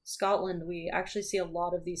Scotland, we actually see a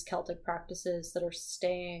lot of these Celtic practices that are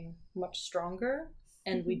staying much stronger.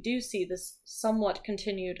 And we do see this somewhat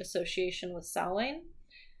continued association with Samhain.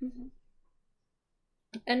 Mm-hmm.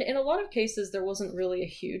 And in a lot of cases, there wasn't really a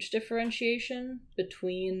huge differentiation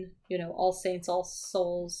between, All Saints, All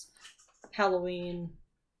Souls, Halloween,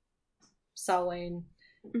 Samhain.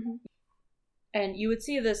 Mm-hmm. And you would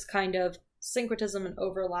see this kind of syncretism and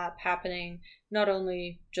overlap happening, not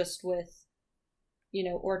only just with,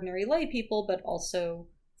 ordinary lay people, but also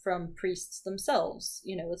from priests themselves.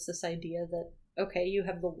 It's this idea that, okay, you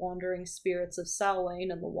have the wandering spirits of Samhain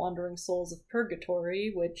and the wandering souls of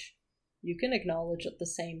purgatory, which you can acknowledge at the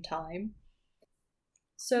same time.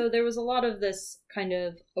 So there was a lot of this kind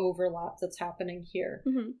of overlap that's happening here,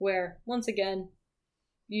 where, once again,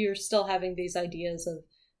 you're still having these ideas of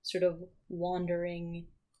sort of wandering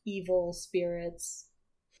evil spirits,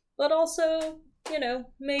 but also,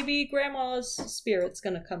 maybe grandma's spirit's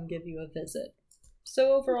gonna come give you a visit.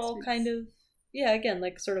 So overall, kind of, again,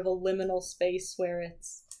 like sort of a liminal space where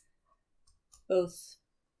it's both,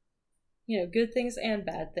 good things and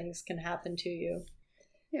bad things can happen to you.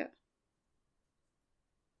 Yeah.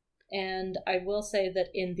 And I will say that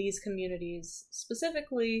in these communities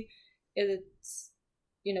specifically, it's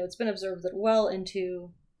been observed that well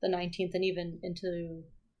into the 19th and even into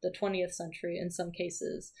the 20th century in some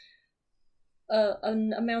cases,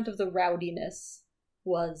 an amount of the rowdiness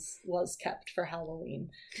was kept for Halloween.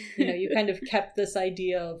 You kind of kept this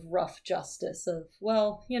idea of rough justice of,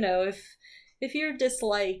 well, if you're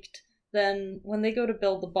disliked, then when they go to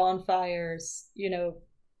build the bonfires,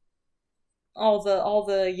 all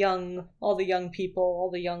the young people, all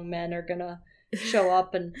the young men are gonna show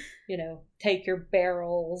up and take your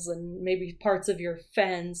barrels and maybe parts of your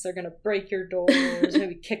fence. They're gonna break your doors,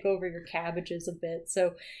 maybe kick over your cabbages a bit.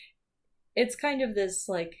 So it's kind of this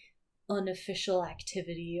like unofficial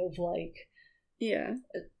activity of like, yeah,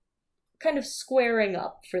 kind of squaring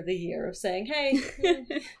up for the year of saying, hey,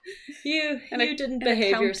 you didn't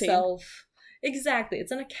behave yourself. Exactly,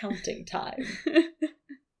 it's an accounting time.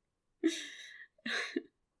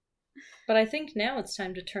 But I think now it's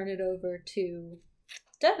time to turn it over to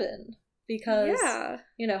Devin, because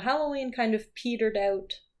Halloween kind of petered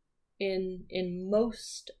out in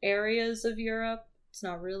most areas of Europe. It's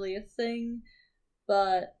not really a thing,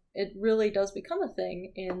 but it really does become a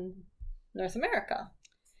thing in North America.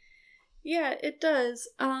 Yeah, it does.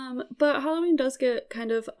 But Halloween does get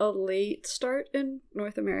kind of a late start in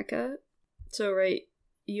North America. So, right,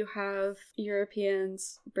 you have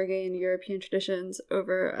Europeans bringing European traditions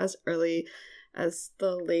over as early as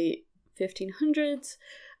the late 1500s.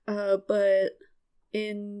 But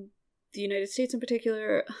in the United States in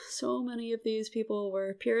particular, so many of these people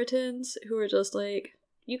were Puritans who were just like,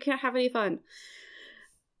 you can't have any fun.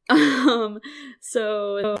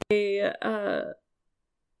 So they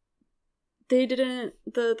didn't,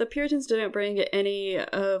 the Puritans didn't bring any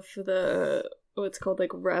of the what's called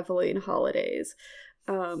like reveling holidays.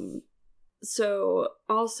 So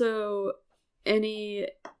also any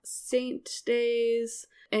saint days,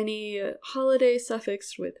 any holiday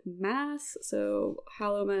suffixed with mass, so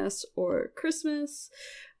Hallowmas or Christmas.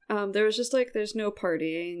 There was just like, there's no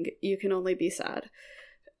partying, you can only be sad,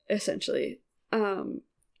 essentially.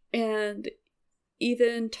 And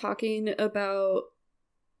even talking about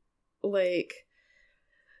like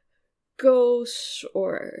ghosts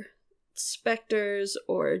or specters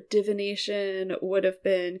or divination would have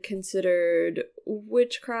been considered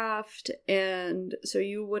witchcraft, and so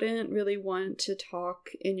you wouldn't really want to talk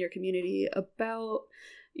in your community about,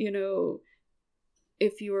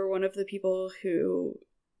 if you were one of the people who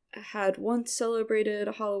had once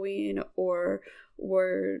celebrated Halloween or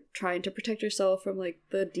were trying to protect yourself from like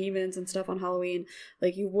the demons and stuff on Halloween,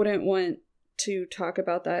 like you wouldn't want to talk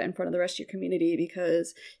about that in front of the rest of your community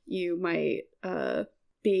because you might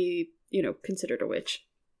be considered a witch.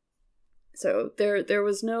 So there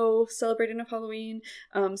was no celebrating of Halloween.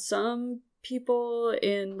 Some people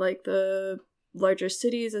in like the larger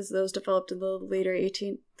cities, as those developed in the later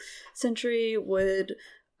 18th century, would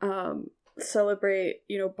celebrate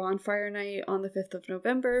bonfire night on the 5th of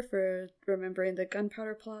November for remembering the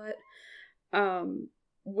gunpowder plot,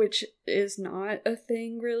 which is not a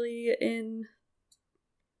thing really in,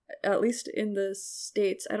 at least in the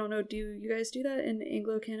States. I don't know, do you guys do that in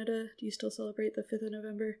Anglo-Canada? Do you still celebrate the 5th of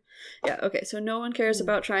November? Yeah, okay, so no one cares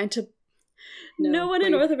about trying to... No one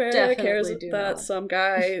in North America cares that some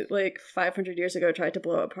guy, like, 500 years ago tried to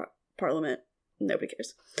blow up Parliament. Nobody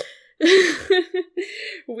cares.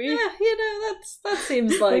 That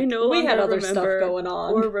seems like we had other stuff going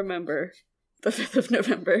on. Or remember the 5th of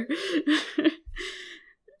November.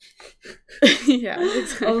 Yeah,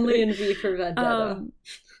 exactly. Only in V for Vendetta.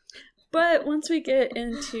 But once we get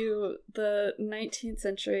into the 19th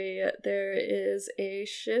century, there is a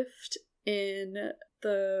shift in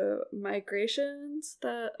the migrations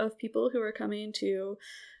of people who are coming to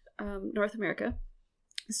North America.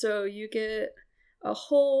 So you get a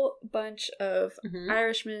whole bunch of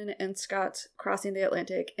Irishmen and Scots crossing the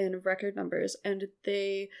Atlantic in record numbers, and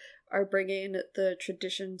they are bringing the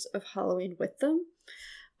traditions of Halloween with them.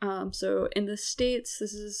 So in the States,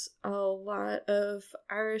 this is a lot of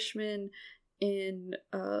Irishmen in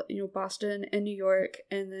Boston and New York,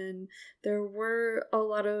 and then there were a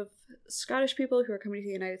lot of Scottish people who are coming to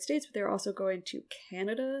the United States, but they're also going to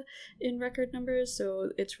Canada in record numbers.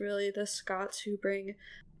 So it's really the Scots who bring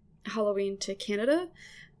Halloween to Canada.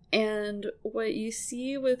 And what you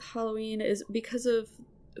see with Halloween is because of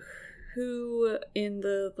who in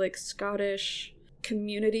the like Scottish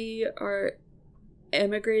community are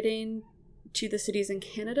emigrating to the cities in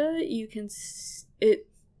Canada, you can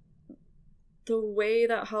the way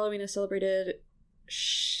that Halloween is celebrated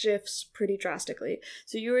shifts pretty drastically.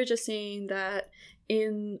 So you were just saying that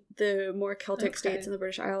in the more Celtic states in the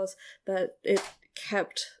British Isles, that it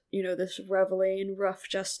kept, you know, this reveling, rough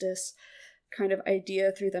justice kind of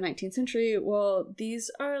idea through the 19th century. Well, these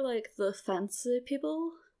are like the fancy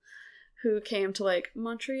people who came to like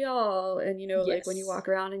Montreal, and you know, like when you walk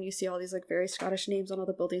around and you see all these like very Scottish names on all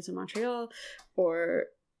the buildings in Montreal, or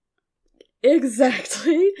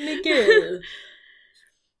exactly McGill.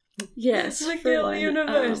 Yes, McGill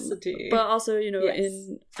University. But also, you know,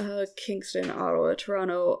 in Kingston, Ottawa,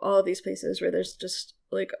 Toronto, all these places where there's just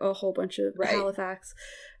like a whole bunch of Halifax,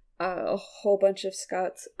 a whole bunch of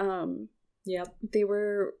Scots. They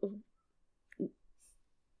were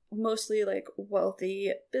mostly like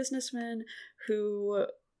wealthy businessmen who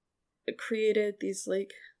created these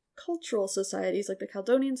like cultural societies, like the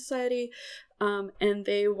Caledonian Society, and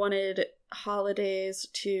they wanted holidays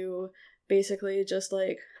to basically just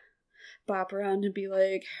like bop around and be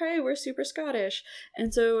like, hey, we're super Scottish.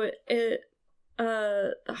 And so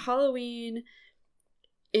Halloween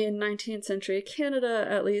in 19th century Canada,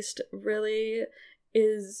 at least, really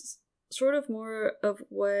is sort of more of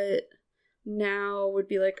what now would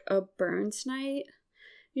be like a Burns night,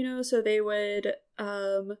 you know. So they would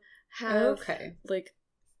have like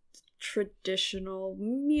traditional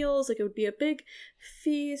meals, like it would be a big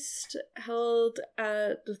feast held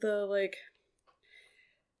at the like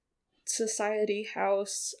society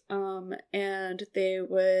house, and they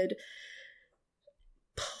would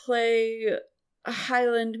play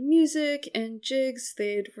Highland music and jigs.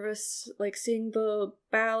 They'd sing the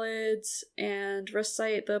ballads and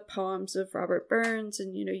recite the poems of Robert Burns,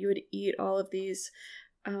 and you know, you would eat all of these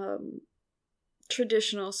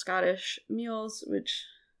traditional Scottish meals, which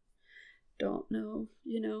don't know,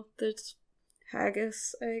 you know, there's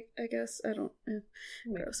haggis, I guess, I don't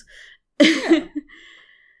gross.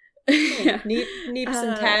 Neeps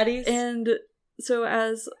and tatties. And so,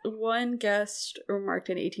 as one guest remarked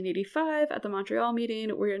in 1885 at the Montreal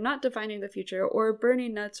meeting, we're not defining the future or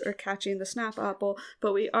burning nuts or catching the snap apple,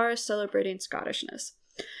 but we are celebrating Scottishness.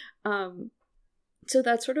 So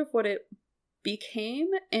that's sort of what it became,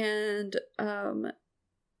 and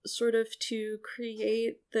sort of to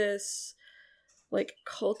create this like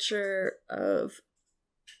culture of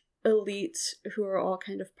elites who are all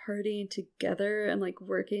kind of partying together and like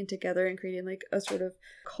working together and creating like a sort of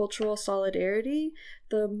cultural solidarity.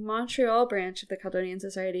 The Montreal branch of the Caledonian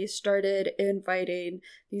Society started inviting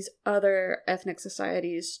these other ethnic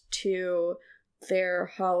societies to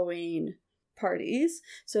their Halloween parties.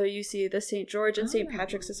 So you see the St. George and St.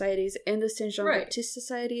 Patrick societies and the St. Jean Baptiste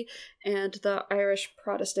Society and the Irish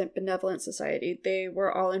Protestant Benevolent Society. They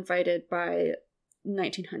were all invited by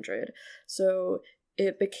 1900. So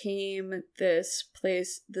it became this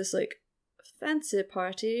place, this like fancy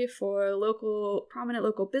party for prominent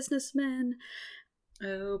local businessmen.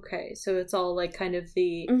 Okay, so it's all like kind of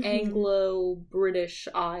the Anglo-British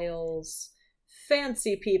Isles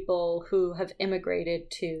fancy people who have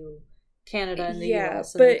immigrated to Canada and the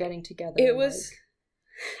US, and they're getting together. It was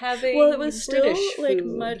having it was still British like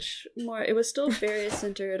food. much more. It was still very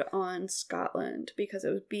centered on Scotland because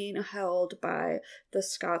it was being held by the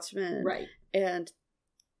Scotsmen, right? And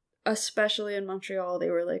especially in Montreal,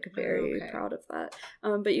 they were like very proud of that.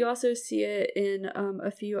 But you also see it in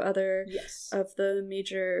a few other of the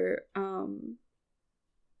major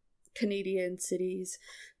Canadian cities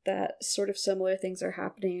that sort of similar things are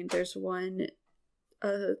happening. There's one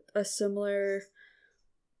a similar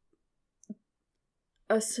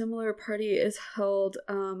party is held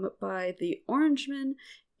by the Orangemen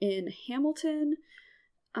in Hamilton,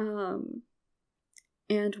 and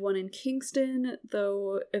one in Kingston,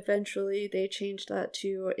 though eventually they changed that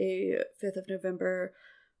to a 5th of November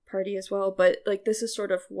party as well. But like this is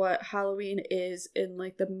sort of what Halloween is in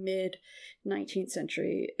like the mid 19th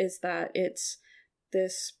century, is that it's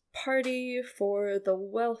this party for the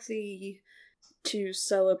wealthy to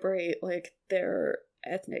celebrate like their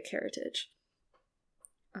ethnic heritage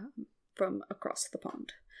from across the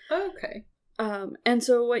pond. Okay. And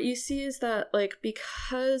so what you see is that like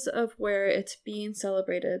because of where it's being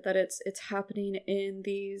celebrated, that it's happening in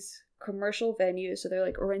these commercial venues, so they're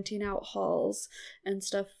like renting out halls and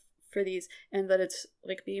stuff for these, and that it's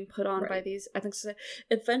like being put on by these ethnic societies.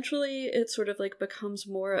 Eventually it sort of like becomes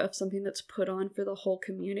more of something that's put on for the whole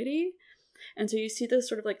community. And so you see this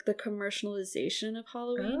sort of like the commercialization of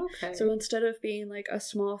Halloween. Okay. So instead of being like a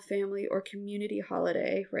small family or community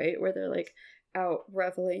holiday, right, where they're like out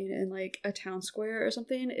reveling in like a town square or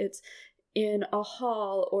something, it's in a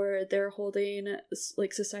hall, or they're holding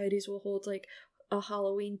like societies will hold like a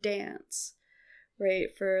Halloween dance,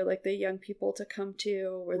 right, for like the young people to come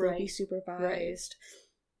to, where they'll be Right. supervised.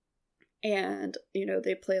 And, you know,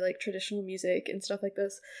 they play like traditional music and stuff like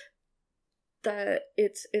this. That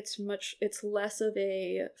it's less of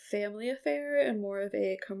a family affair and more of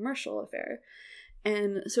a commercial affair.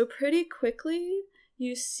 And so pretty quickly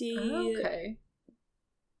you see Okay.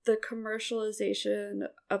 the commercialization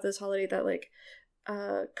of this holiday, that like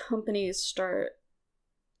companies start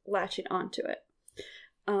latching onto it.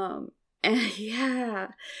 And yeah.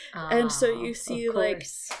 And so you see of like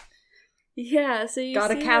course. yeah, so you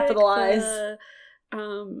Gotta see capitalize. like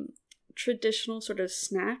the traditional sort of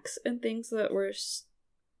snacks and things that were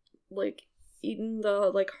like eaten,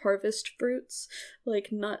 the like harvest fruits,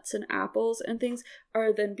 like nuts and apples and things,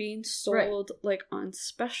 are then being sold like on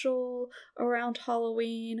special around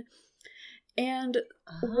Halloween. And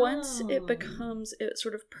once it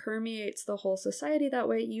sort of permeates the whole society that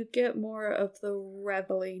way, you get more of the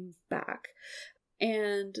reveling back.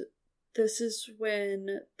 And this is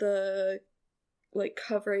when the like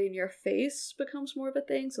covering your face becomes more of a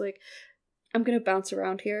thing. So like, I'm gonna bounce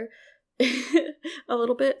around here a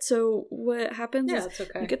little bit. So what happens is it's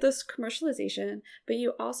okay. you get this commercialization, but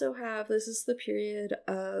you also have, this is the period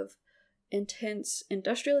of intense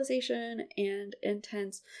industrialization and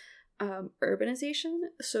intense urbanization.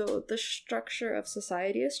 So the structure of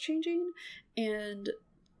society is changing, and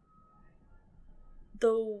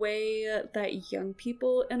the way that young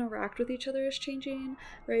people interact with each other is changing,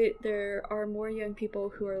 right? There are more young people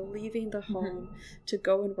who are leaving the home to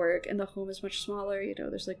go and work, and the home is much smaller. You know,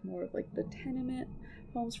 there's like more of like the tenement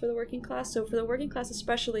homes for the working class. So for the working class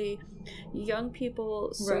especially, young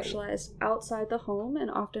people socialize outside the home and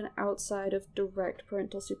often outside of direct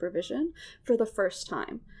parental supervision for the first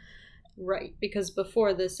time. Right, because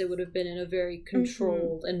before this it would have been in a very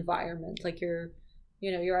controlled environment. Like you're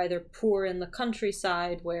either poor in the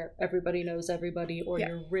countryside where everybody knows everybody, or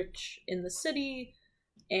you're rich in the city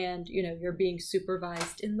and, you know, you're being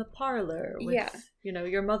supervised in the parlor with, you know,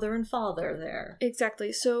 your mother and father there.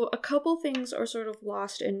 Exactly. So a couple things are sort of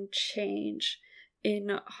lost in change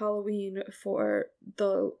in Halloween for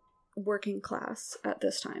the working class at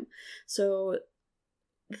this time. So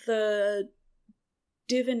the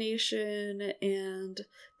divination and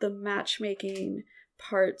the matchmaking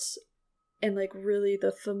parts, and like really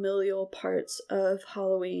the familial parts of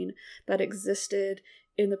Halloween that existed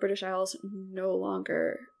in the British Isles, no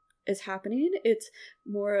longer is happening. It's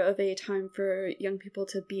more of a time for young people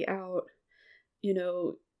to be out, you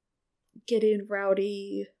know, getting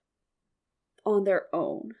rowdy on their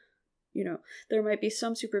own. You know, there might be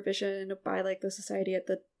some supervision by like the society at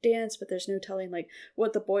the dance, but there's no telling like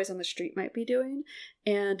what the boys on the street might be doing.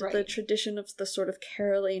 And the tradition of the sort of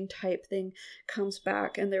caroling type thing comes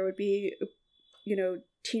back, and there would be, you know,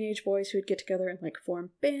 teenage boys who would get together and like form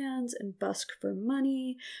bands and busk for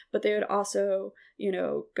money, but they would also, you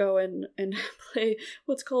know, go and play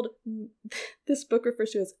what's called, this book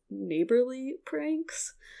refers to as neighborly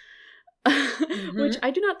pranks. Which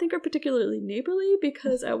I do not think are particularly neighborly,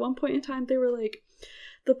 because at one point in time they were like,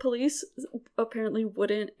 the police apparently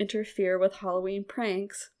wouldn't interfere with Halloween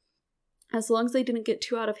pranks as long as they didn't get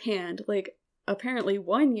too out of hand. Like, apparently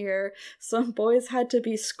one year some boys had to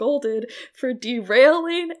be scolded for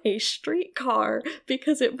derailing a streetcar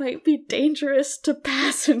because it might be dangerous to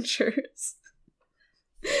passengers.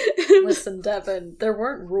 Listen, Devin, there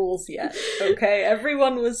weren't rules yet, okay?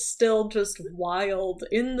 Everyone was still just wild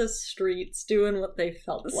in the streets doing what they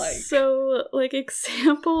felt like. So, like,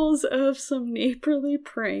 examples of some neighborly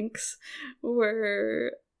pranks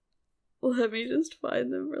were... Let me just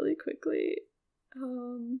find them really quickly.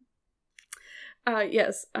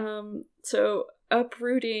 Yes. So,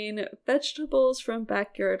 uprooting vegetables from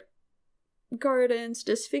backyard gardens,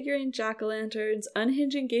 disfiguring jack-o'-lanterns,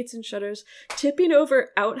 unhinging gates and shutters, tipping over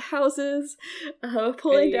outhouses,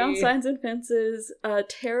 pulling down signs and fences,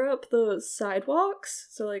 tear up the sidewalks,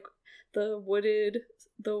 so like the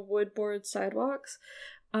wood-board sidewalks,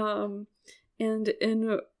 and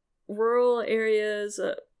in rural areas,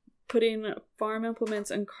 putting farm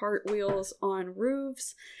implements and cartwheels on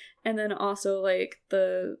roofs, and then also like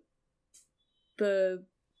the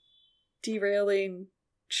derailing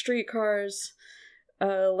streetcars,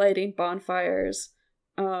 lighting bonfires.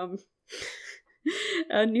 A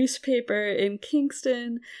newspaper in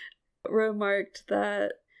Kingston remarked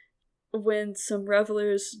that when some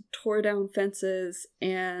revelers tore down fences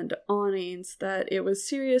and awnings, that it was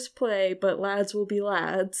serious play, but lads will be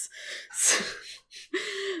lads.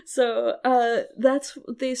 So that's,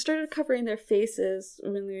 they started covering their faces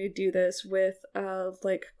when they do this with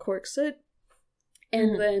like cork soot,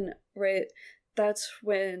 and then that's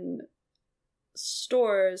when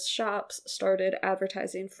shops started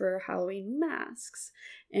advertising for Halloween masks.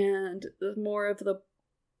 And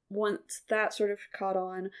once that sort of caught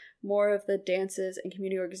on, more of the dances and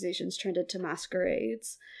community organizations turned into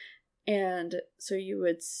masquerades. And so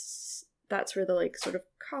that's where the like sort of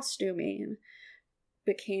costuming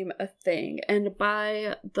became a thing. And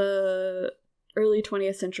by the early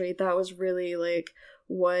 20th century, that was really like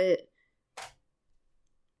what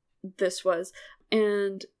this was.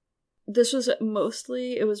 And this was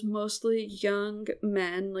mostly young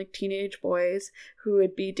men, like teenage boys, who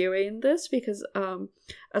would be doing this because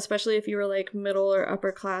especially if you were like middle or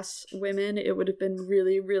upper class women, it would have been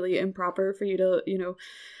really, really improper for you to, you know,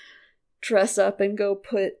 dress up and go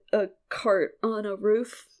put a cart on a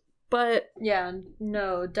roof. But yeah,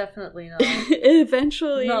 no, definitely not.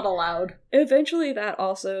 Eventually not allowed. Eventually that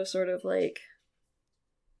also sort of like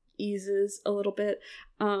eases a little bit.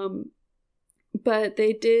 But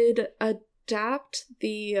they did adapt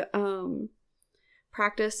the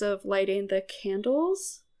practice of lighting the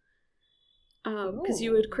candles. Because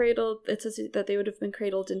you would it says that they would have been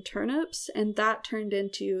cradled in turnips, and that turned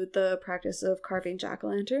into the practice of carving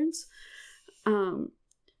jack-o'-lanterns.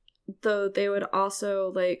 Though they would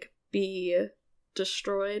also like be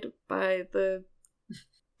destroyed by the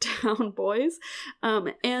town boys.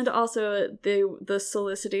 And also the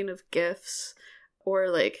soliciting of gifts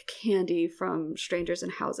or like candy from strangers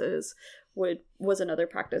in houses was another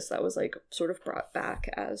practice that was like sort of brought back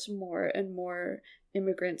as more and more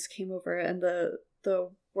immigrants came over and the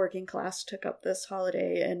working class took up this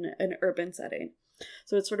holiday in an urban setting.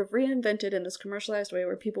 So it's sort of reinvented in this commercialized way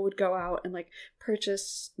where people would go out and like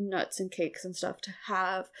purchase nuts and cakes and stuff to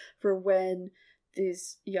have for when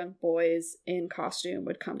these young boys in costume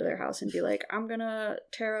would come to their house and be like, I'm gonna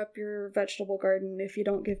tear up your vegetable garden if you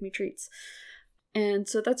don't give me treats. And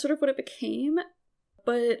so that's sort of what it became,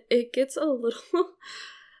 but it gets a little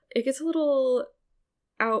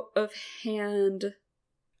out of hand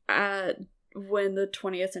when the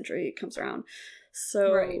 20th century comes around.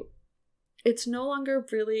 So right. It's no longer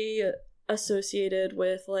really associated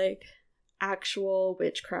with like actual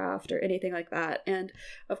witchcraft or anything like that. And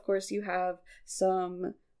of course you have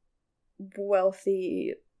some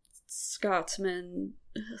wealthy Scotsmen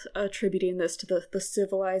attributing this to the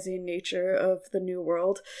civilizing nature of the New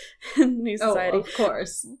World and New Society. Oh, of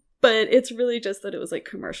course. But it's really just that it was like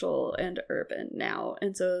commercial and urban now.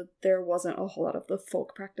 And so there wasn't a whole lot of the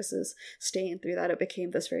folk practices staying through that. It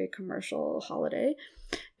became this very commercial holiday.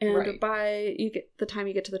 And right. by the time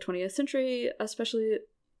you get to the 20th century, especially,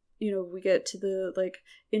 you know, we get to the like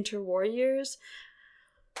interwar years,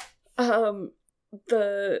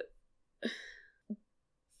 the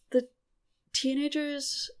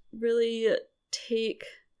teenagers really take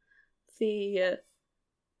the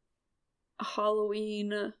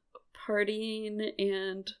Halloween partying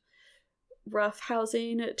and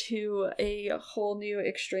roughhousing to a whole new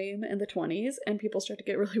extreme in the 20s, and people start to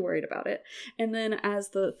get really worried about it. And then as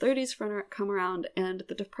the 30s come around and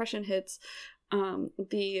the Depression hits,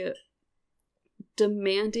 the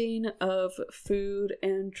demanding of food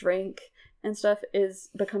and drink and stuff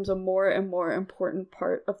becomes a more and more important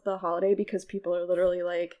part of the holiday, because people are literally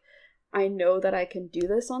like, I know that I can do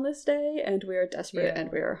this on this day, and we are desperate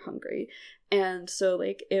and we are hungry. And so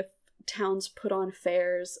like if towns put on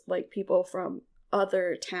fairs, like people from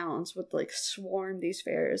other towns would like swarm these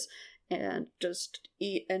fairs and just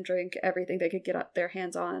eat and drink everything they could get their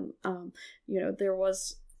hands on. You know,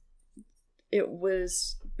 it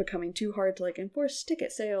was becoming too hard to like enforce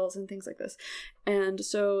ticket sales and things like this. And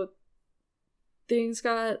so things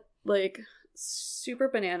got like super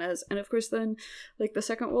bananas. And of course then like the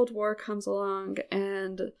Second World War comes along,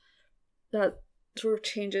 and that sort of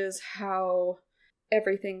changes how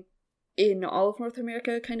everything in all of North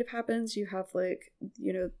America kind of happens. You have like,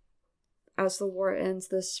 you know, as the war ends,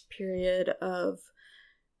 this period of,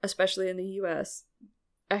 especially in the US,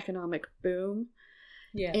 economic boom.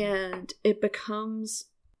 Yeah. And it becomes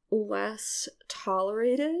less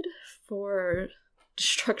tolerated for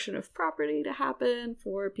destruction of property to happen,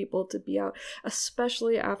 for people to be out,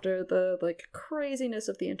 especially after the like craziness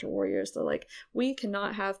of the interwar years. So like, we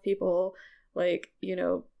cannot have people like, you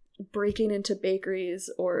know, breaking into bakeries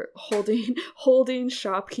or holding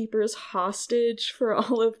shopkeepers hostage for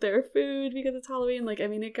all of their food because it's Halloween. Like, I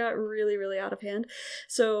mean, it got really, really out of hand.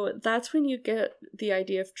 So that's when you get the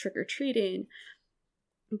idea of trick-or-treating,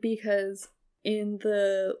 because in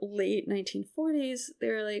the late 1940s,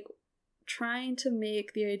 they're like trying to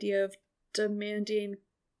make the idea of demanding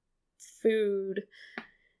food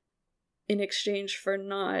in exchange for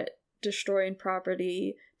not destroying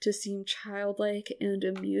property to seem childlike and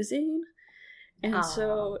amusing. And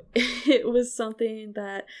so it was something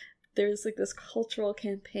that there's like this cultural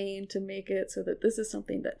campaign to make it so that this is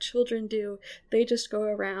something that children do. They just go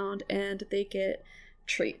around and they get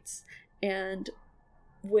treats. And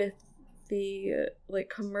with the like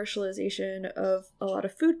commercialization of a lot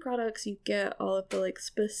of food products, you get all of the like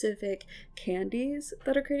specific candies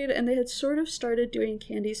that are created. And they had sort of started doing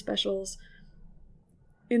candy specials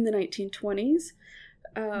in the 1920s.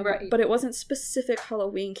 Right. But it wasn't specific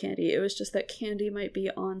Halloween candy. It was just that candy might be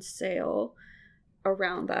on sale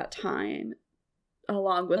around that time,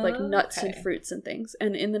 along with like nuts and fruits and things.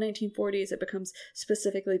 And in the 1940s, it becomes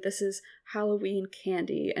specifically, this is Halloween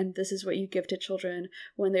candy, and this is what you give to children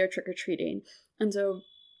when they're trick-or-treating. And so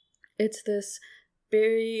it's this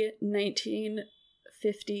very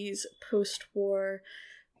 1950s post-war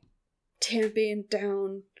tamping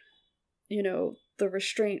down, you know, the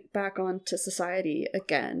restraint back onto society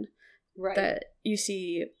again, right, that you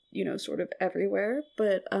see, you know, sort of everywhere.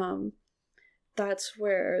 But that's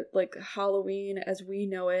where like Halloween as we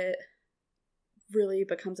know it really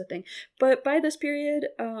becomes a thing. But by this period,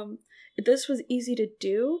 this was easy to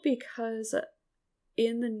do because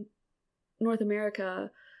in the North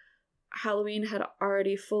America, Halloween had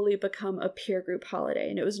already fully become a peer group holiday,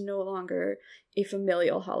 and it was no longer a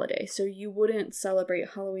familial holiday. So you wouldn't celebrate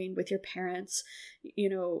Halloween with your parents, you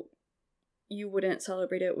know, you wouldn't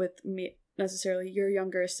celebrate it with necessarily your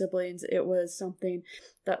younger siblings. It was something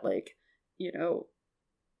that, like, you know,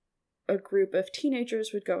 a group of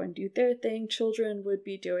teenagers would go and do their thing, children would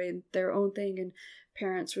be doing their own thing, and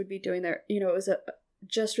parents would be doing their, you know, it was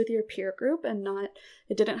just with your peer group, and not,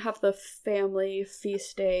 it didn't have the family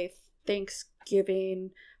feast day, Thanksgiving,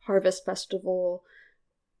 harvest festival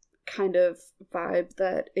kind of vibe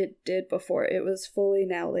that it did before. It was fully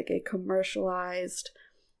now like a commercialized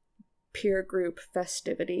peer group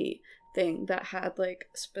festivity thing that had like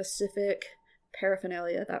specific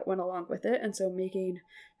paraphernalia that went along with it. And so making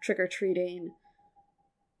trick-or-treating,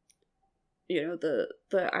 you know,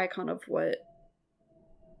 the icon of what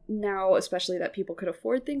now, especially that people could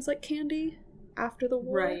afford things like candy after the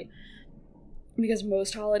war. Right. Because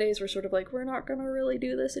most holidays were sort of like, we're not going to really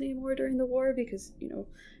do this anymore during the war because, you know,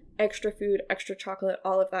 extra food, extra chocolate,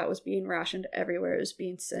 all of that was being rationed everywhere. It was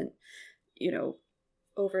being sent, you know,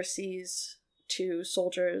 overseas to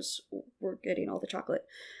soldiers were getting all the chocolate.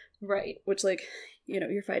 Right. Which, like, you know,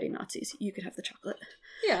 you're fighting Nazis. You can have the chocolate.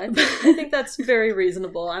 Yeah, I think that's very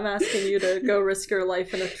reasonable. I'm asking you to go risk your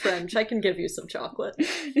life in a trench. I can give you some chocolate.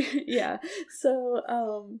 Yeah.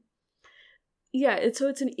 So, yeah, so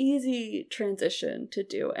it's an easy transition to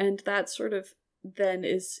do, and that sort of then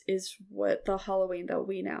is what the Halloween that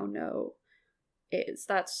we now know is.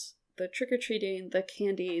 That's the trick-or-treating, the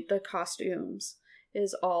candy, the costumes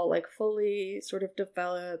is all like fully sort of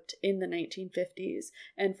developed in the 1950s,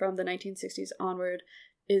 and from the 1960s onward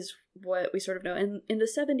is what we sort of know. And in the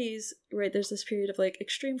 70s, right, there's this period of like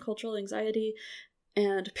extreme cultural anxiety,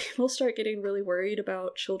 and people start getting really worried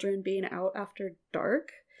about children being out after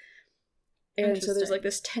dark. And so there's like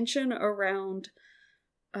this tension around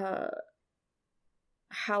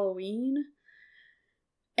Halloween,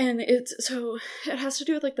 and it has to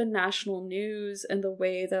do with like the national news and the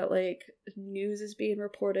way that like news is being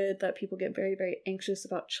reported, that people get very, very anxious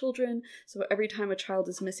about children. So every time a child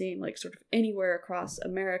is missing, like sort of anywhere across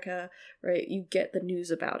America, right, you get the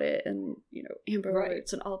news about it, and, you know, Amber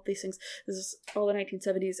Alerts and all of these things. This is all the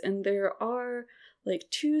 1970s, and there are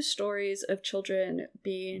like 2 stories of children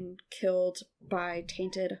being killed by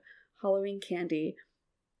tainted Halloween candy,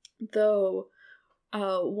 though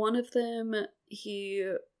one of them,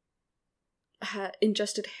 he had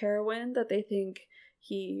ingested heroin that they think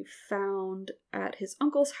he found at his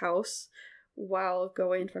uncle's house while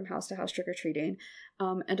going from house to house trick-or-treating,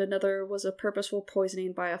 and another was a purposeful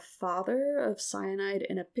poisoning by a father of cyanide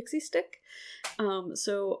in a pixie stick.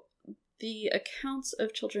 So the accounts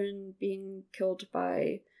of children being killed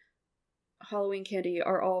by Halloween candy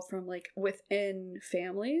are all from like within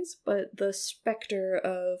families, but the specter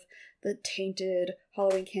of the tainted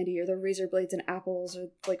Halloween candy or the razor blades and apples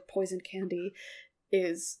or like poisoned candy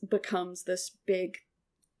becomes this big,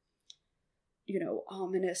 you know,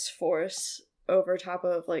 ominous force over top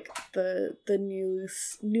of like the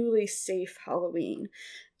newly safe Halloween.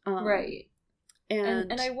 Right.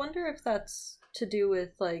 And I wonder if that's to do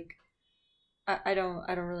with like, I don't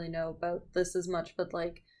really know about this as much, but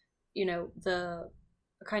like, you know, the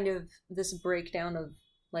kind of this breakdown of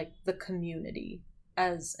like the community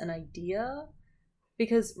as an idea,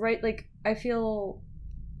 because right, like I feel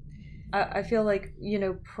like, you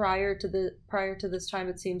know, prior to this time,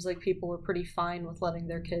 it seems like people were pretty fine with letting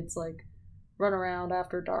their kids like run around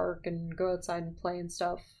after dark and go outside and play and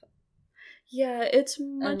stuff. Yeah, it's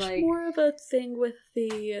much like, more of a thing with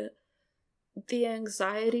the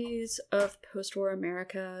anxieties of post-war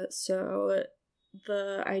America. So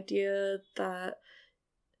the idea that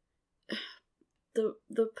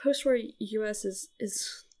the post-war US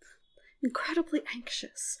is incredibly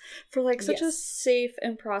anxious for like such a yes. safe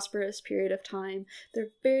and prosperous period of time.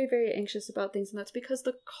 They're very, very anxious about things, and that's because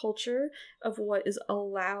the culture of what is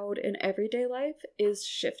allowed in everyday life is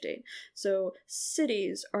shifting. So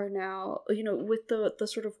cities are now, with the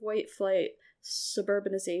sort of white flight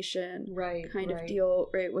suburbanization Right, kind of right. deal,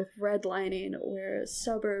 right, with redlining, where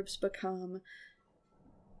suburbs become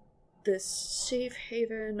this safe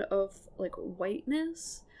haven of like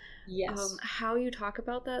whiteness. Yes. How you talk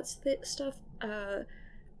about that stuff,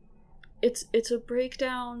 it's a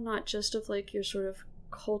breakdown not just of like your sort of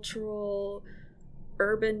cultural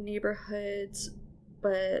urban neighborhoods,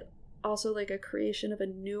 but also like a creation of a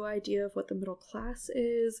new idea of what the middle class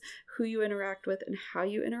is, who you interact with, and how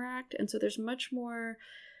you interact. And so there's much more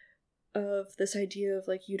of this idea of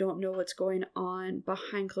like you don't know what's going on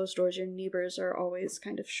behind closed doors. Your neighbors are always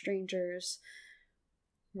kind of strangers,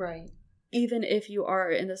 Right. even if you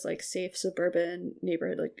are in this like safe suburban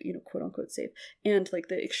neighborhood, like, quote unquote safe. And like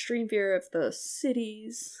the extreme fear of the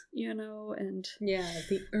cities, and Yeah,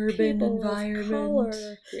 the urban environment.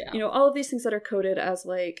 Color, Yeah. all of these things that are coded as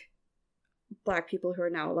like Black people who are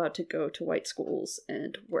now allowed to go to white schools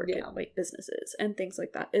and work in white businesses and things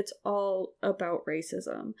like that. It's all about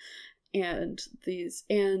racism. And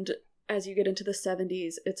as you get into the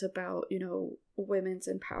 70s, it's about, women's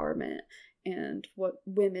empowerment and what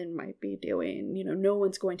women might be doing. No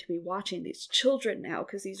one's going to be watching these children now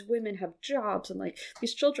because these women have jobs, and like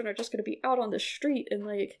these children are just going to be out on the street, and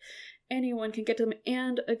like anyone can get to them.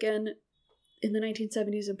 And again, in the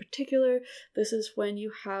 1970s in particular, this is when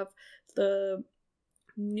you have the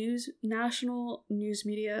national news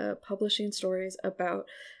media publishing stories about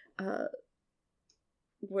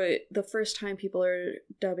what the first time people are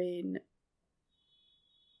dubbing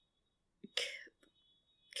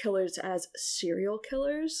killers as serial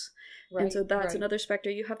killers. Right, and so that's another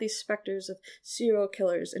specter. You have these specters of serial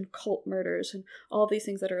killers and cult murders and all these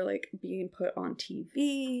things that are like being put on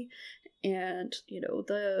TV, and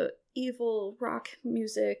the evil rock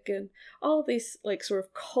music and all of these like sort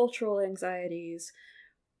of cultural anxieties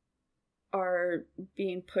are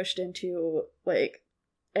being pushed into like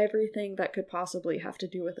everything that could possibly have to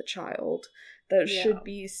do with a child that should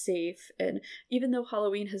be safe. And even though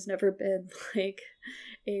Halloween has never been like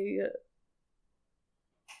a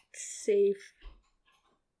safe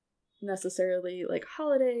necessarily like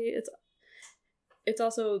holiday, it's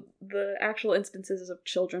also the actual instances of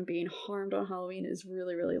children being harmed on Halloween is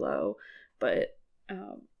really, really low. But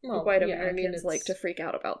white Americans like to freak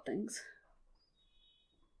out about things.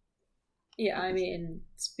 Yeah, I mean,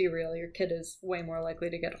 let's be real, your kid is way more likely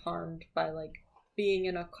to get harmed by, like, being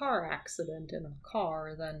in a car accident in a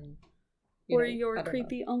car than... Or your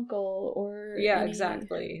creepy uncle, or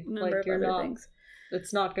exactly. Like, you're not... Things.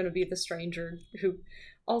 It's not going to be the stranger who...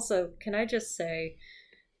 Also, can I just say,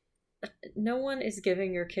 no one is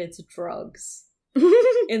giving your kids drugs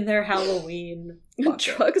in their Halloween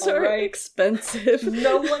bucket. Drugs are expensive.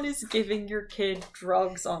 No one is giving your kid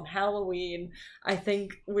drugs on Halloween. I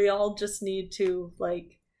think we all just need to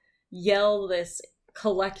like yell this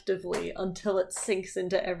collectively until it sinks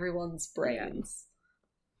into everyone's brains.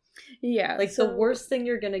 Yeah, like the worst thing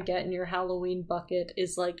you're gonna get in your Halloween bucket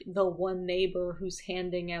is like the one neighbor who's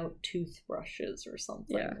handing out toothbrushes or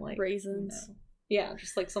something, like raisins. Yeah,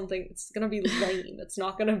 just like something, it's gonna be lame. It's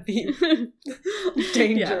not gonna be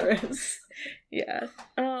dangerous. Yeah.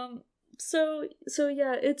 So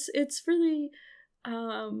yeah, it's really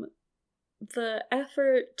the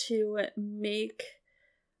effort to make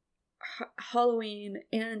Halloween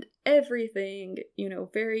and everything,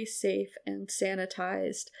 very safe and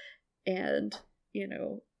sanitized and,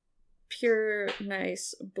 pure,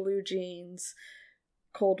 nice blue jeans,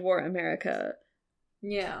 Cold War America.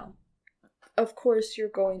 Yeah. Of course, you're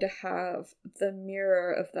going to have the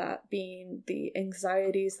mirror of that being the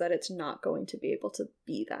anxieties that it's not going to be able to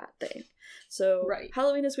be that thing. So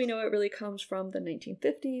Halloween as we know it really comes from the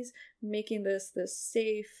 1950s, making this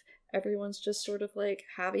safe. Everyone's just sort of like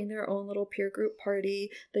having their own little peer group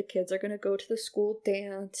party. The kids are going to go to the school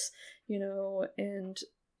dance, and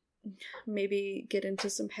maybe get into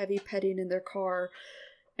some heavy petting in their car.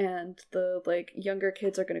 And the like younger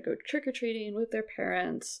kids are going to go trick-or-treating with their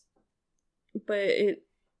parents. But it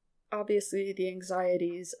obviously the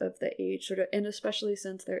anxieties of the age sort of, and especially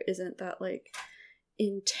since there isn't that like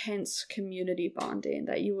intense community bonding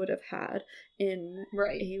that you would have had in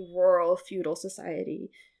a rural feudal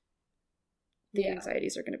society, the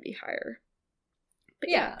anxieties are going to be higher. But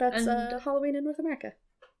Yeah, that's and Halloween in North America.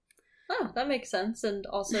 oh, that makes sense. And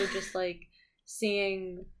also just like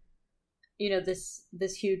seeing, you know, this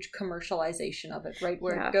huge commercialization of it, right?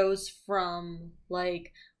 Where it goes from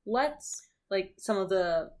like, let's like some of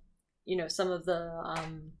the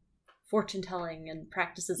fortune telling and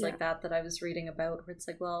practices like that I was reading about, where it's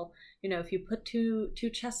like, well, you know, if you put two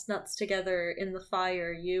chestnuts together in the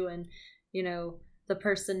fire, you and, you know, the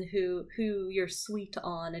person who you're sweet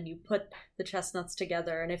on, and you put the chestnuts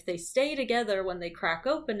together, and if they stay together when they crack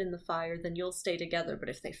open in the fire, then you'll stay together, but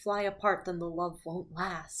if they fly apart, then the love won't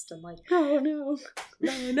last. And like, oh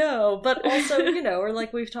no. But also, you know, or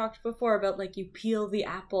like we've talked before about, like, you peel the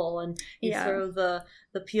apple and you throw the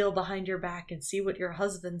peel behind your back and see what your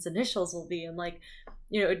husband's initials will be. And like,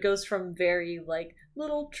 you know, it goes from very like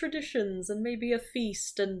little traditions and maybe a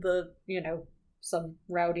feast and the, you know, some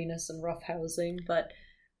rowdiness and roughhousing, but,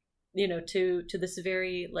 you know, to this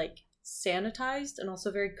very like sanitized and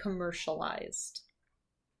also very commercialized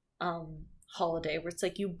holiday, where it's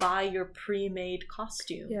like you buy your pre-made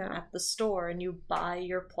costume at the store, and you buy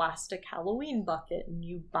your plastic Halloween bucket, and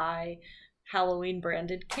you buy Halloween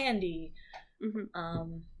branded candy.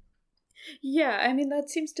 Yeah, I mean, that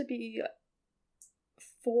seems to be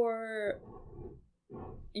for,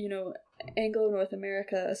 you know, Anglo-North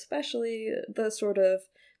America especially, the sort of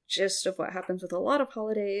gist of what happens with a lot of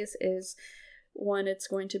holidays is, one, it's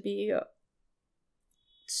going to be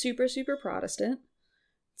super, super Protestant.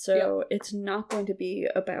 So it's not going to be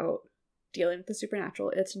about dealing with the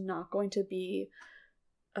supernatural. It's not going to be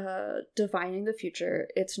divining the future.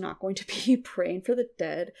 It's not going to be praying for the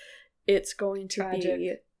dead. It's going to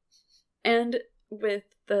be... And with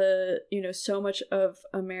the, you know, so much of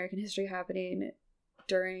American history happening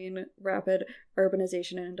during rapid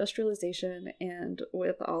urbanization and industrialization, and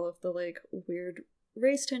with all of the like weird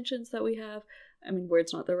race tensions that we have. I mean,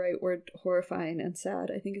 weird's not the right word. Horrifying and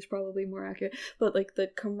sad, I think, is probably more accurate. But like the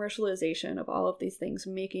commercialization of all of these things,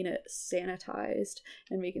 making it sanitized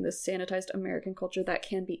and making this sanitized American culture that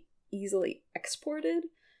can be easily exported,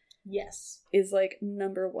 is like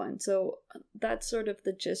number one. So that's sort of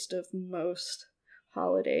the gist of most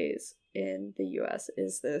holidays in the US,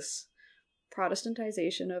 is this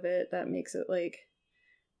Protestantization of it that makes it like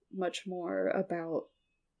much more about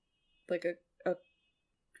like a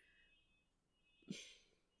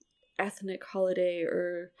ethnic holiday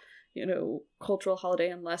or, you know, cultural holiday,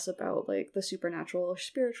 and less about like the supernatural or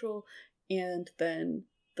spiritual, and then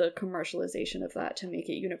the commercialization of that to make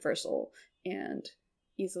it universal and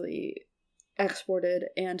easily exported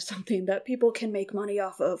and something that people can make money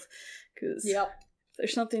off of, because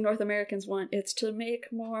there's something North Americans want, it's to make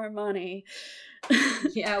more money.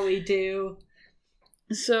 Yeah, we do.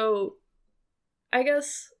 So I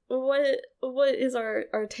guess what is our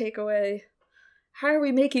takeaway? How are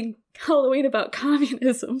we making Halloween about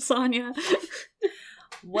communism, Sonia?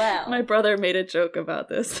 Well, my brother made a joke about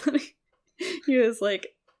this. He was like,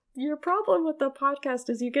 your problem with the podcast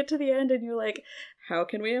is you get to the end and you're like, how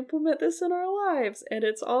can we implement this in our lives? And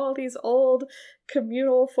it's all these old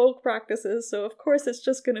communal folk practices, so of course it's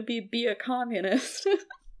just going to be a communist.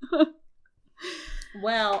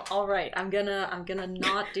 Well, all right. I'm gonna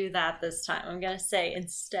not do that this time. I'm gonna say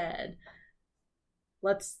instead.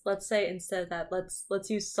 Let's say instead of that, let's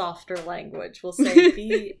use softer language. We'll say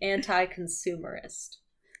be anti-consumerist.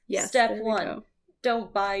 Yes. Step 1,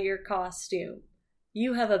 don't buy your costume.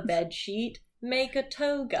 You have a bed sheet, make a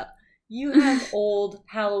toga. You have old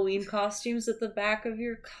Halloween costumes at the back of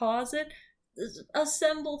your closet,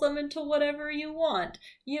 assemble them into whatever you want.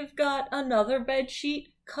 You've got another bed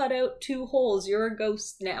sheet, cut out 2 holes. You're a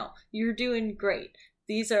ghost now. You're doing great.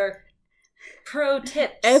 These are pro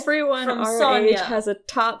tips. Everyone from our Sonia. age has a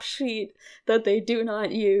top sheet that they do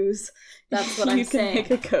not use. That's what I'm saying. You can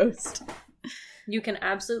make a ghost. You can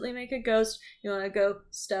absolutely make a ghost. You want to go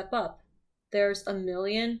step up. There's a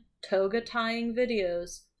million toga tying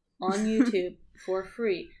videos on YouTube for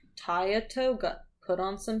free. Tie a toga. Put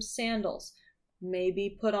on some sandals.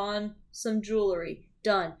 Maybe put on some jewelry.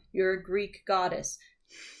 Done. You're a Greek goddess.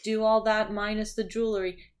 Do all that minus the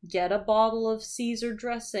jewelry. Get a bottle of Caesar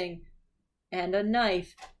dressing and a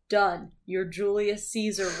knife. Done. You're Julius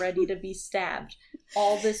Caesar ready to be stabbed.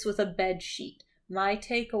 All this with a bed sheet. My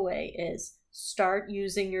takeaway is start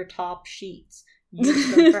using your top sheets.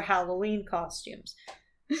 Use them for Halloween costumes.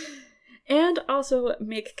 And also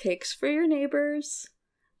make cakes for your neighbors.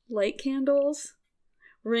 Light candles.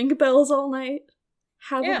 Ring bells all night.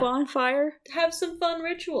 Have a bonfire. Have some fun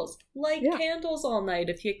rituals. Light candles all night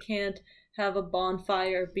if you can't have a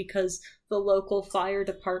bonfire because the local fire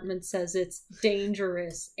department says it's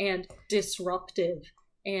dangerous and disruptive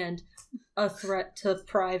and a threat to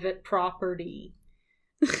private property.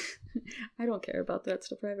 I don't care about threats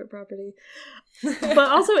to private property. But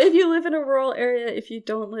also, if you live in a rural area, if you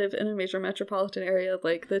don't live in a major metropolitan area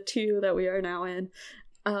like the two that we are now in,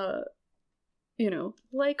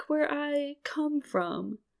 like where I come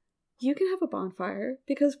from, you can have a bonfire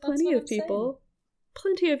because plenty of people,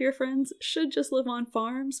 plenty of your friends should just live on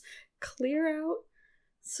farms. Clear out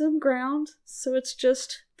some ground so it's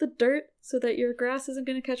just the dirt so that your grass isn't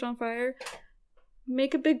going to catch on fire.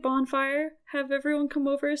 Make a big bonfire, have everyone come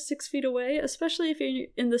over 6 feet away, especially if you're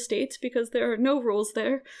in the States because there are no rules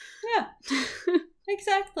there. Yeah,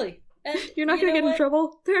 exactly. And you're not going to get in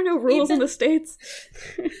trouble. There are no rules in the States.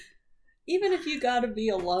 Even if you gotta be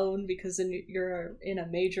alone because you're in a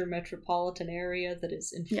major metropolitan area that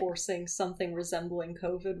is enforcing something resembling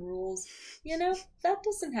COVID rules, that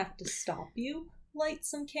doesn't have to stop you. Light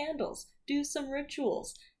some candles, do some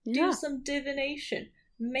rituals, do some divination,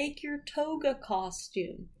 make your toga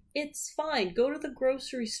costume. It's fine. Go to the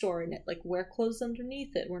grocery store and wear clothes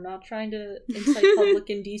underneath it. We're not trying to incite public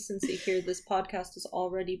indecency here. This podcast is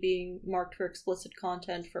already being marked for explicit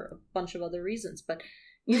content for a bunch of other reasons, but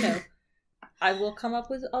I will come up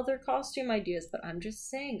with other costume ideas, but I'm just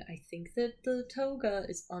saying, I think that the toga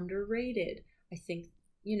is underrated. I think,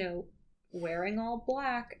 wearing all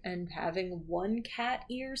black and having one cat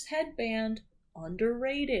ears headband,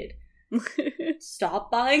 underrated.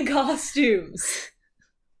 Stop buying costumes.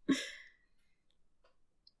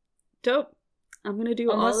 Dope. I'm gonna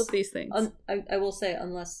do all of these things. I will say,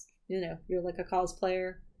 unless, you're like a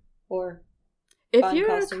cosplayer or... If you're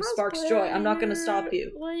costume sparks joy, I'm not gonna stop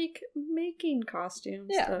you. Making costumes.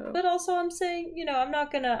 Yeah, though. But also I'm saying, I'm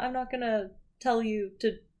not gonna tell you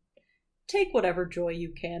to take whatever joy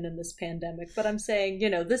you can in this pandemic. But I'm saying,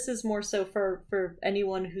 this is more so for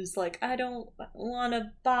anyone who's like, I don't want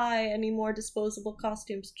to buy any more disposable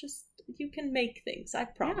costumes. Just you can make things. I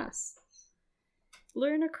promise. Yeah.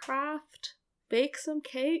 Learn a craft. Bake some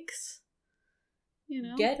cakes.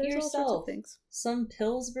 Get yourself some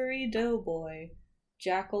Pillsbury Doughboy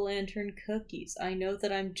jack-o'-lantern cookies. I know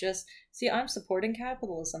that I'm supporting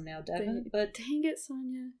capitalism now, Devin, but dang it,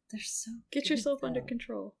 Sonia. They're so Get yourself under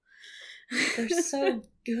control. They're so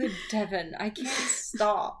good, Devin. I can't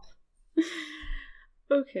stop.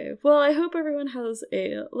 Okay, well, I hope everyone has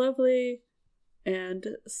a lovely and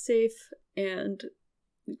safe and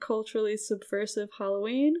culturally subversive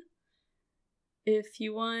Halloween. If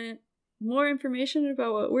you want more information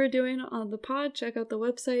about what we're doing on the pod, check out the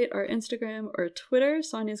website, our Instagram, or Twitter.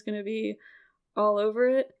 Sonia's going to be all over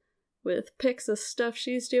it with pics of stuff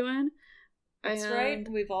she's doing. That's right.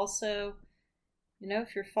 We've also,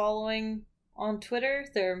 if you're following on Twitter,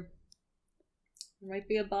 there might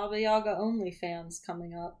be a Baba Yaga OnlyFans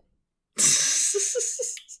coming up.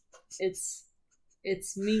 It's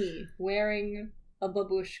me wearing a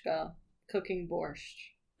babushka cooking borscht.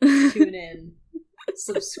 Tune in.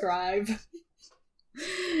 Subscribe.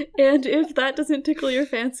 And if that doesn't tickle your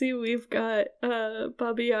fancy, we've got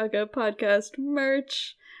Baba Yaga podcast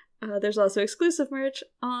merch. There's also exclusive merch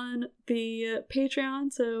on the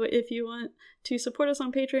Patreon, so if you want to support us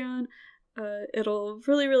on Patreon, it'll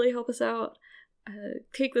really, really help us out.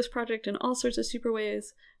 Take this project in all sorts of super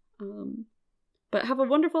ways. But have a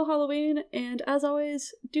wonderful Halloween, and as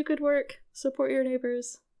always, do good work, support your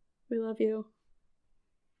neighbors. We love you.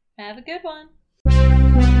 Have a good one.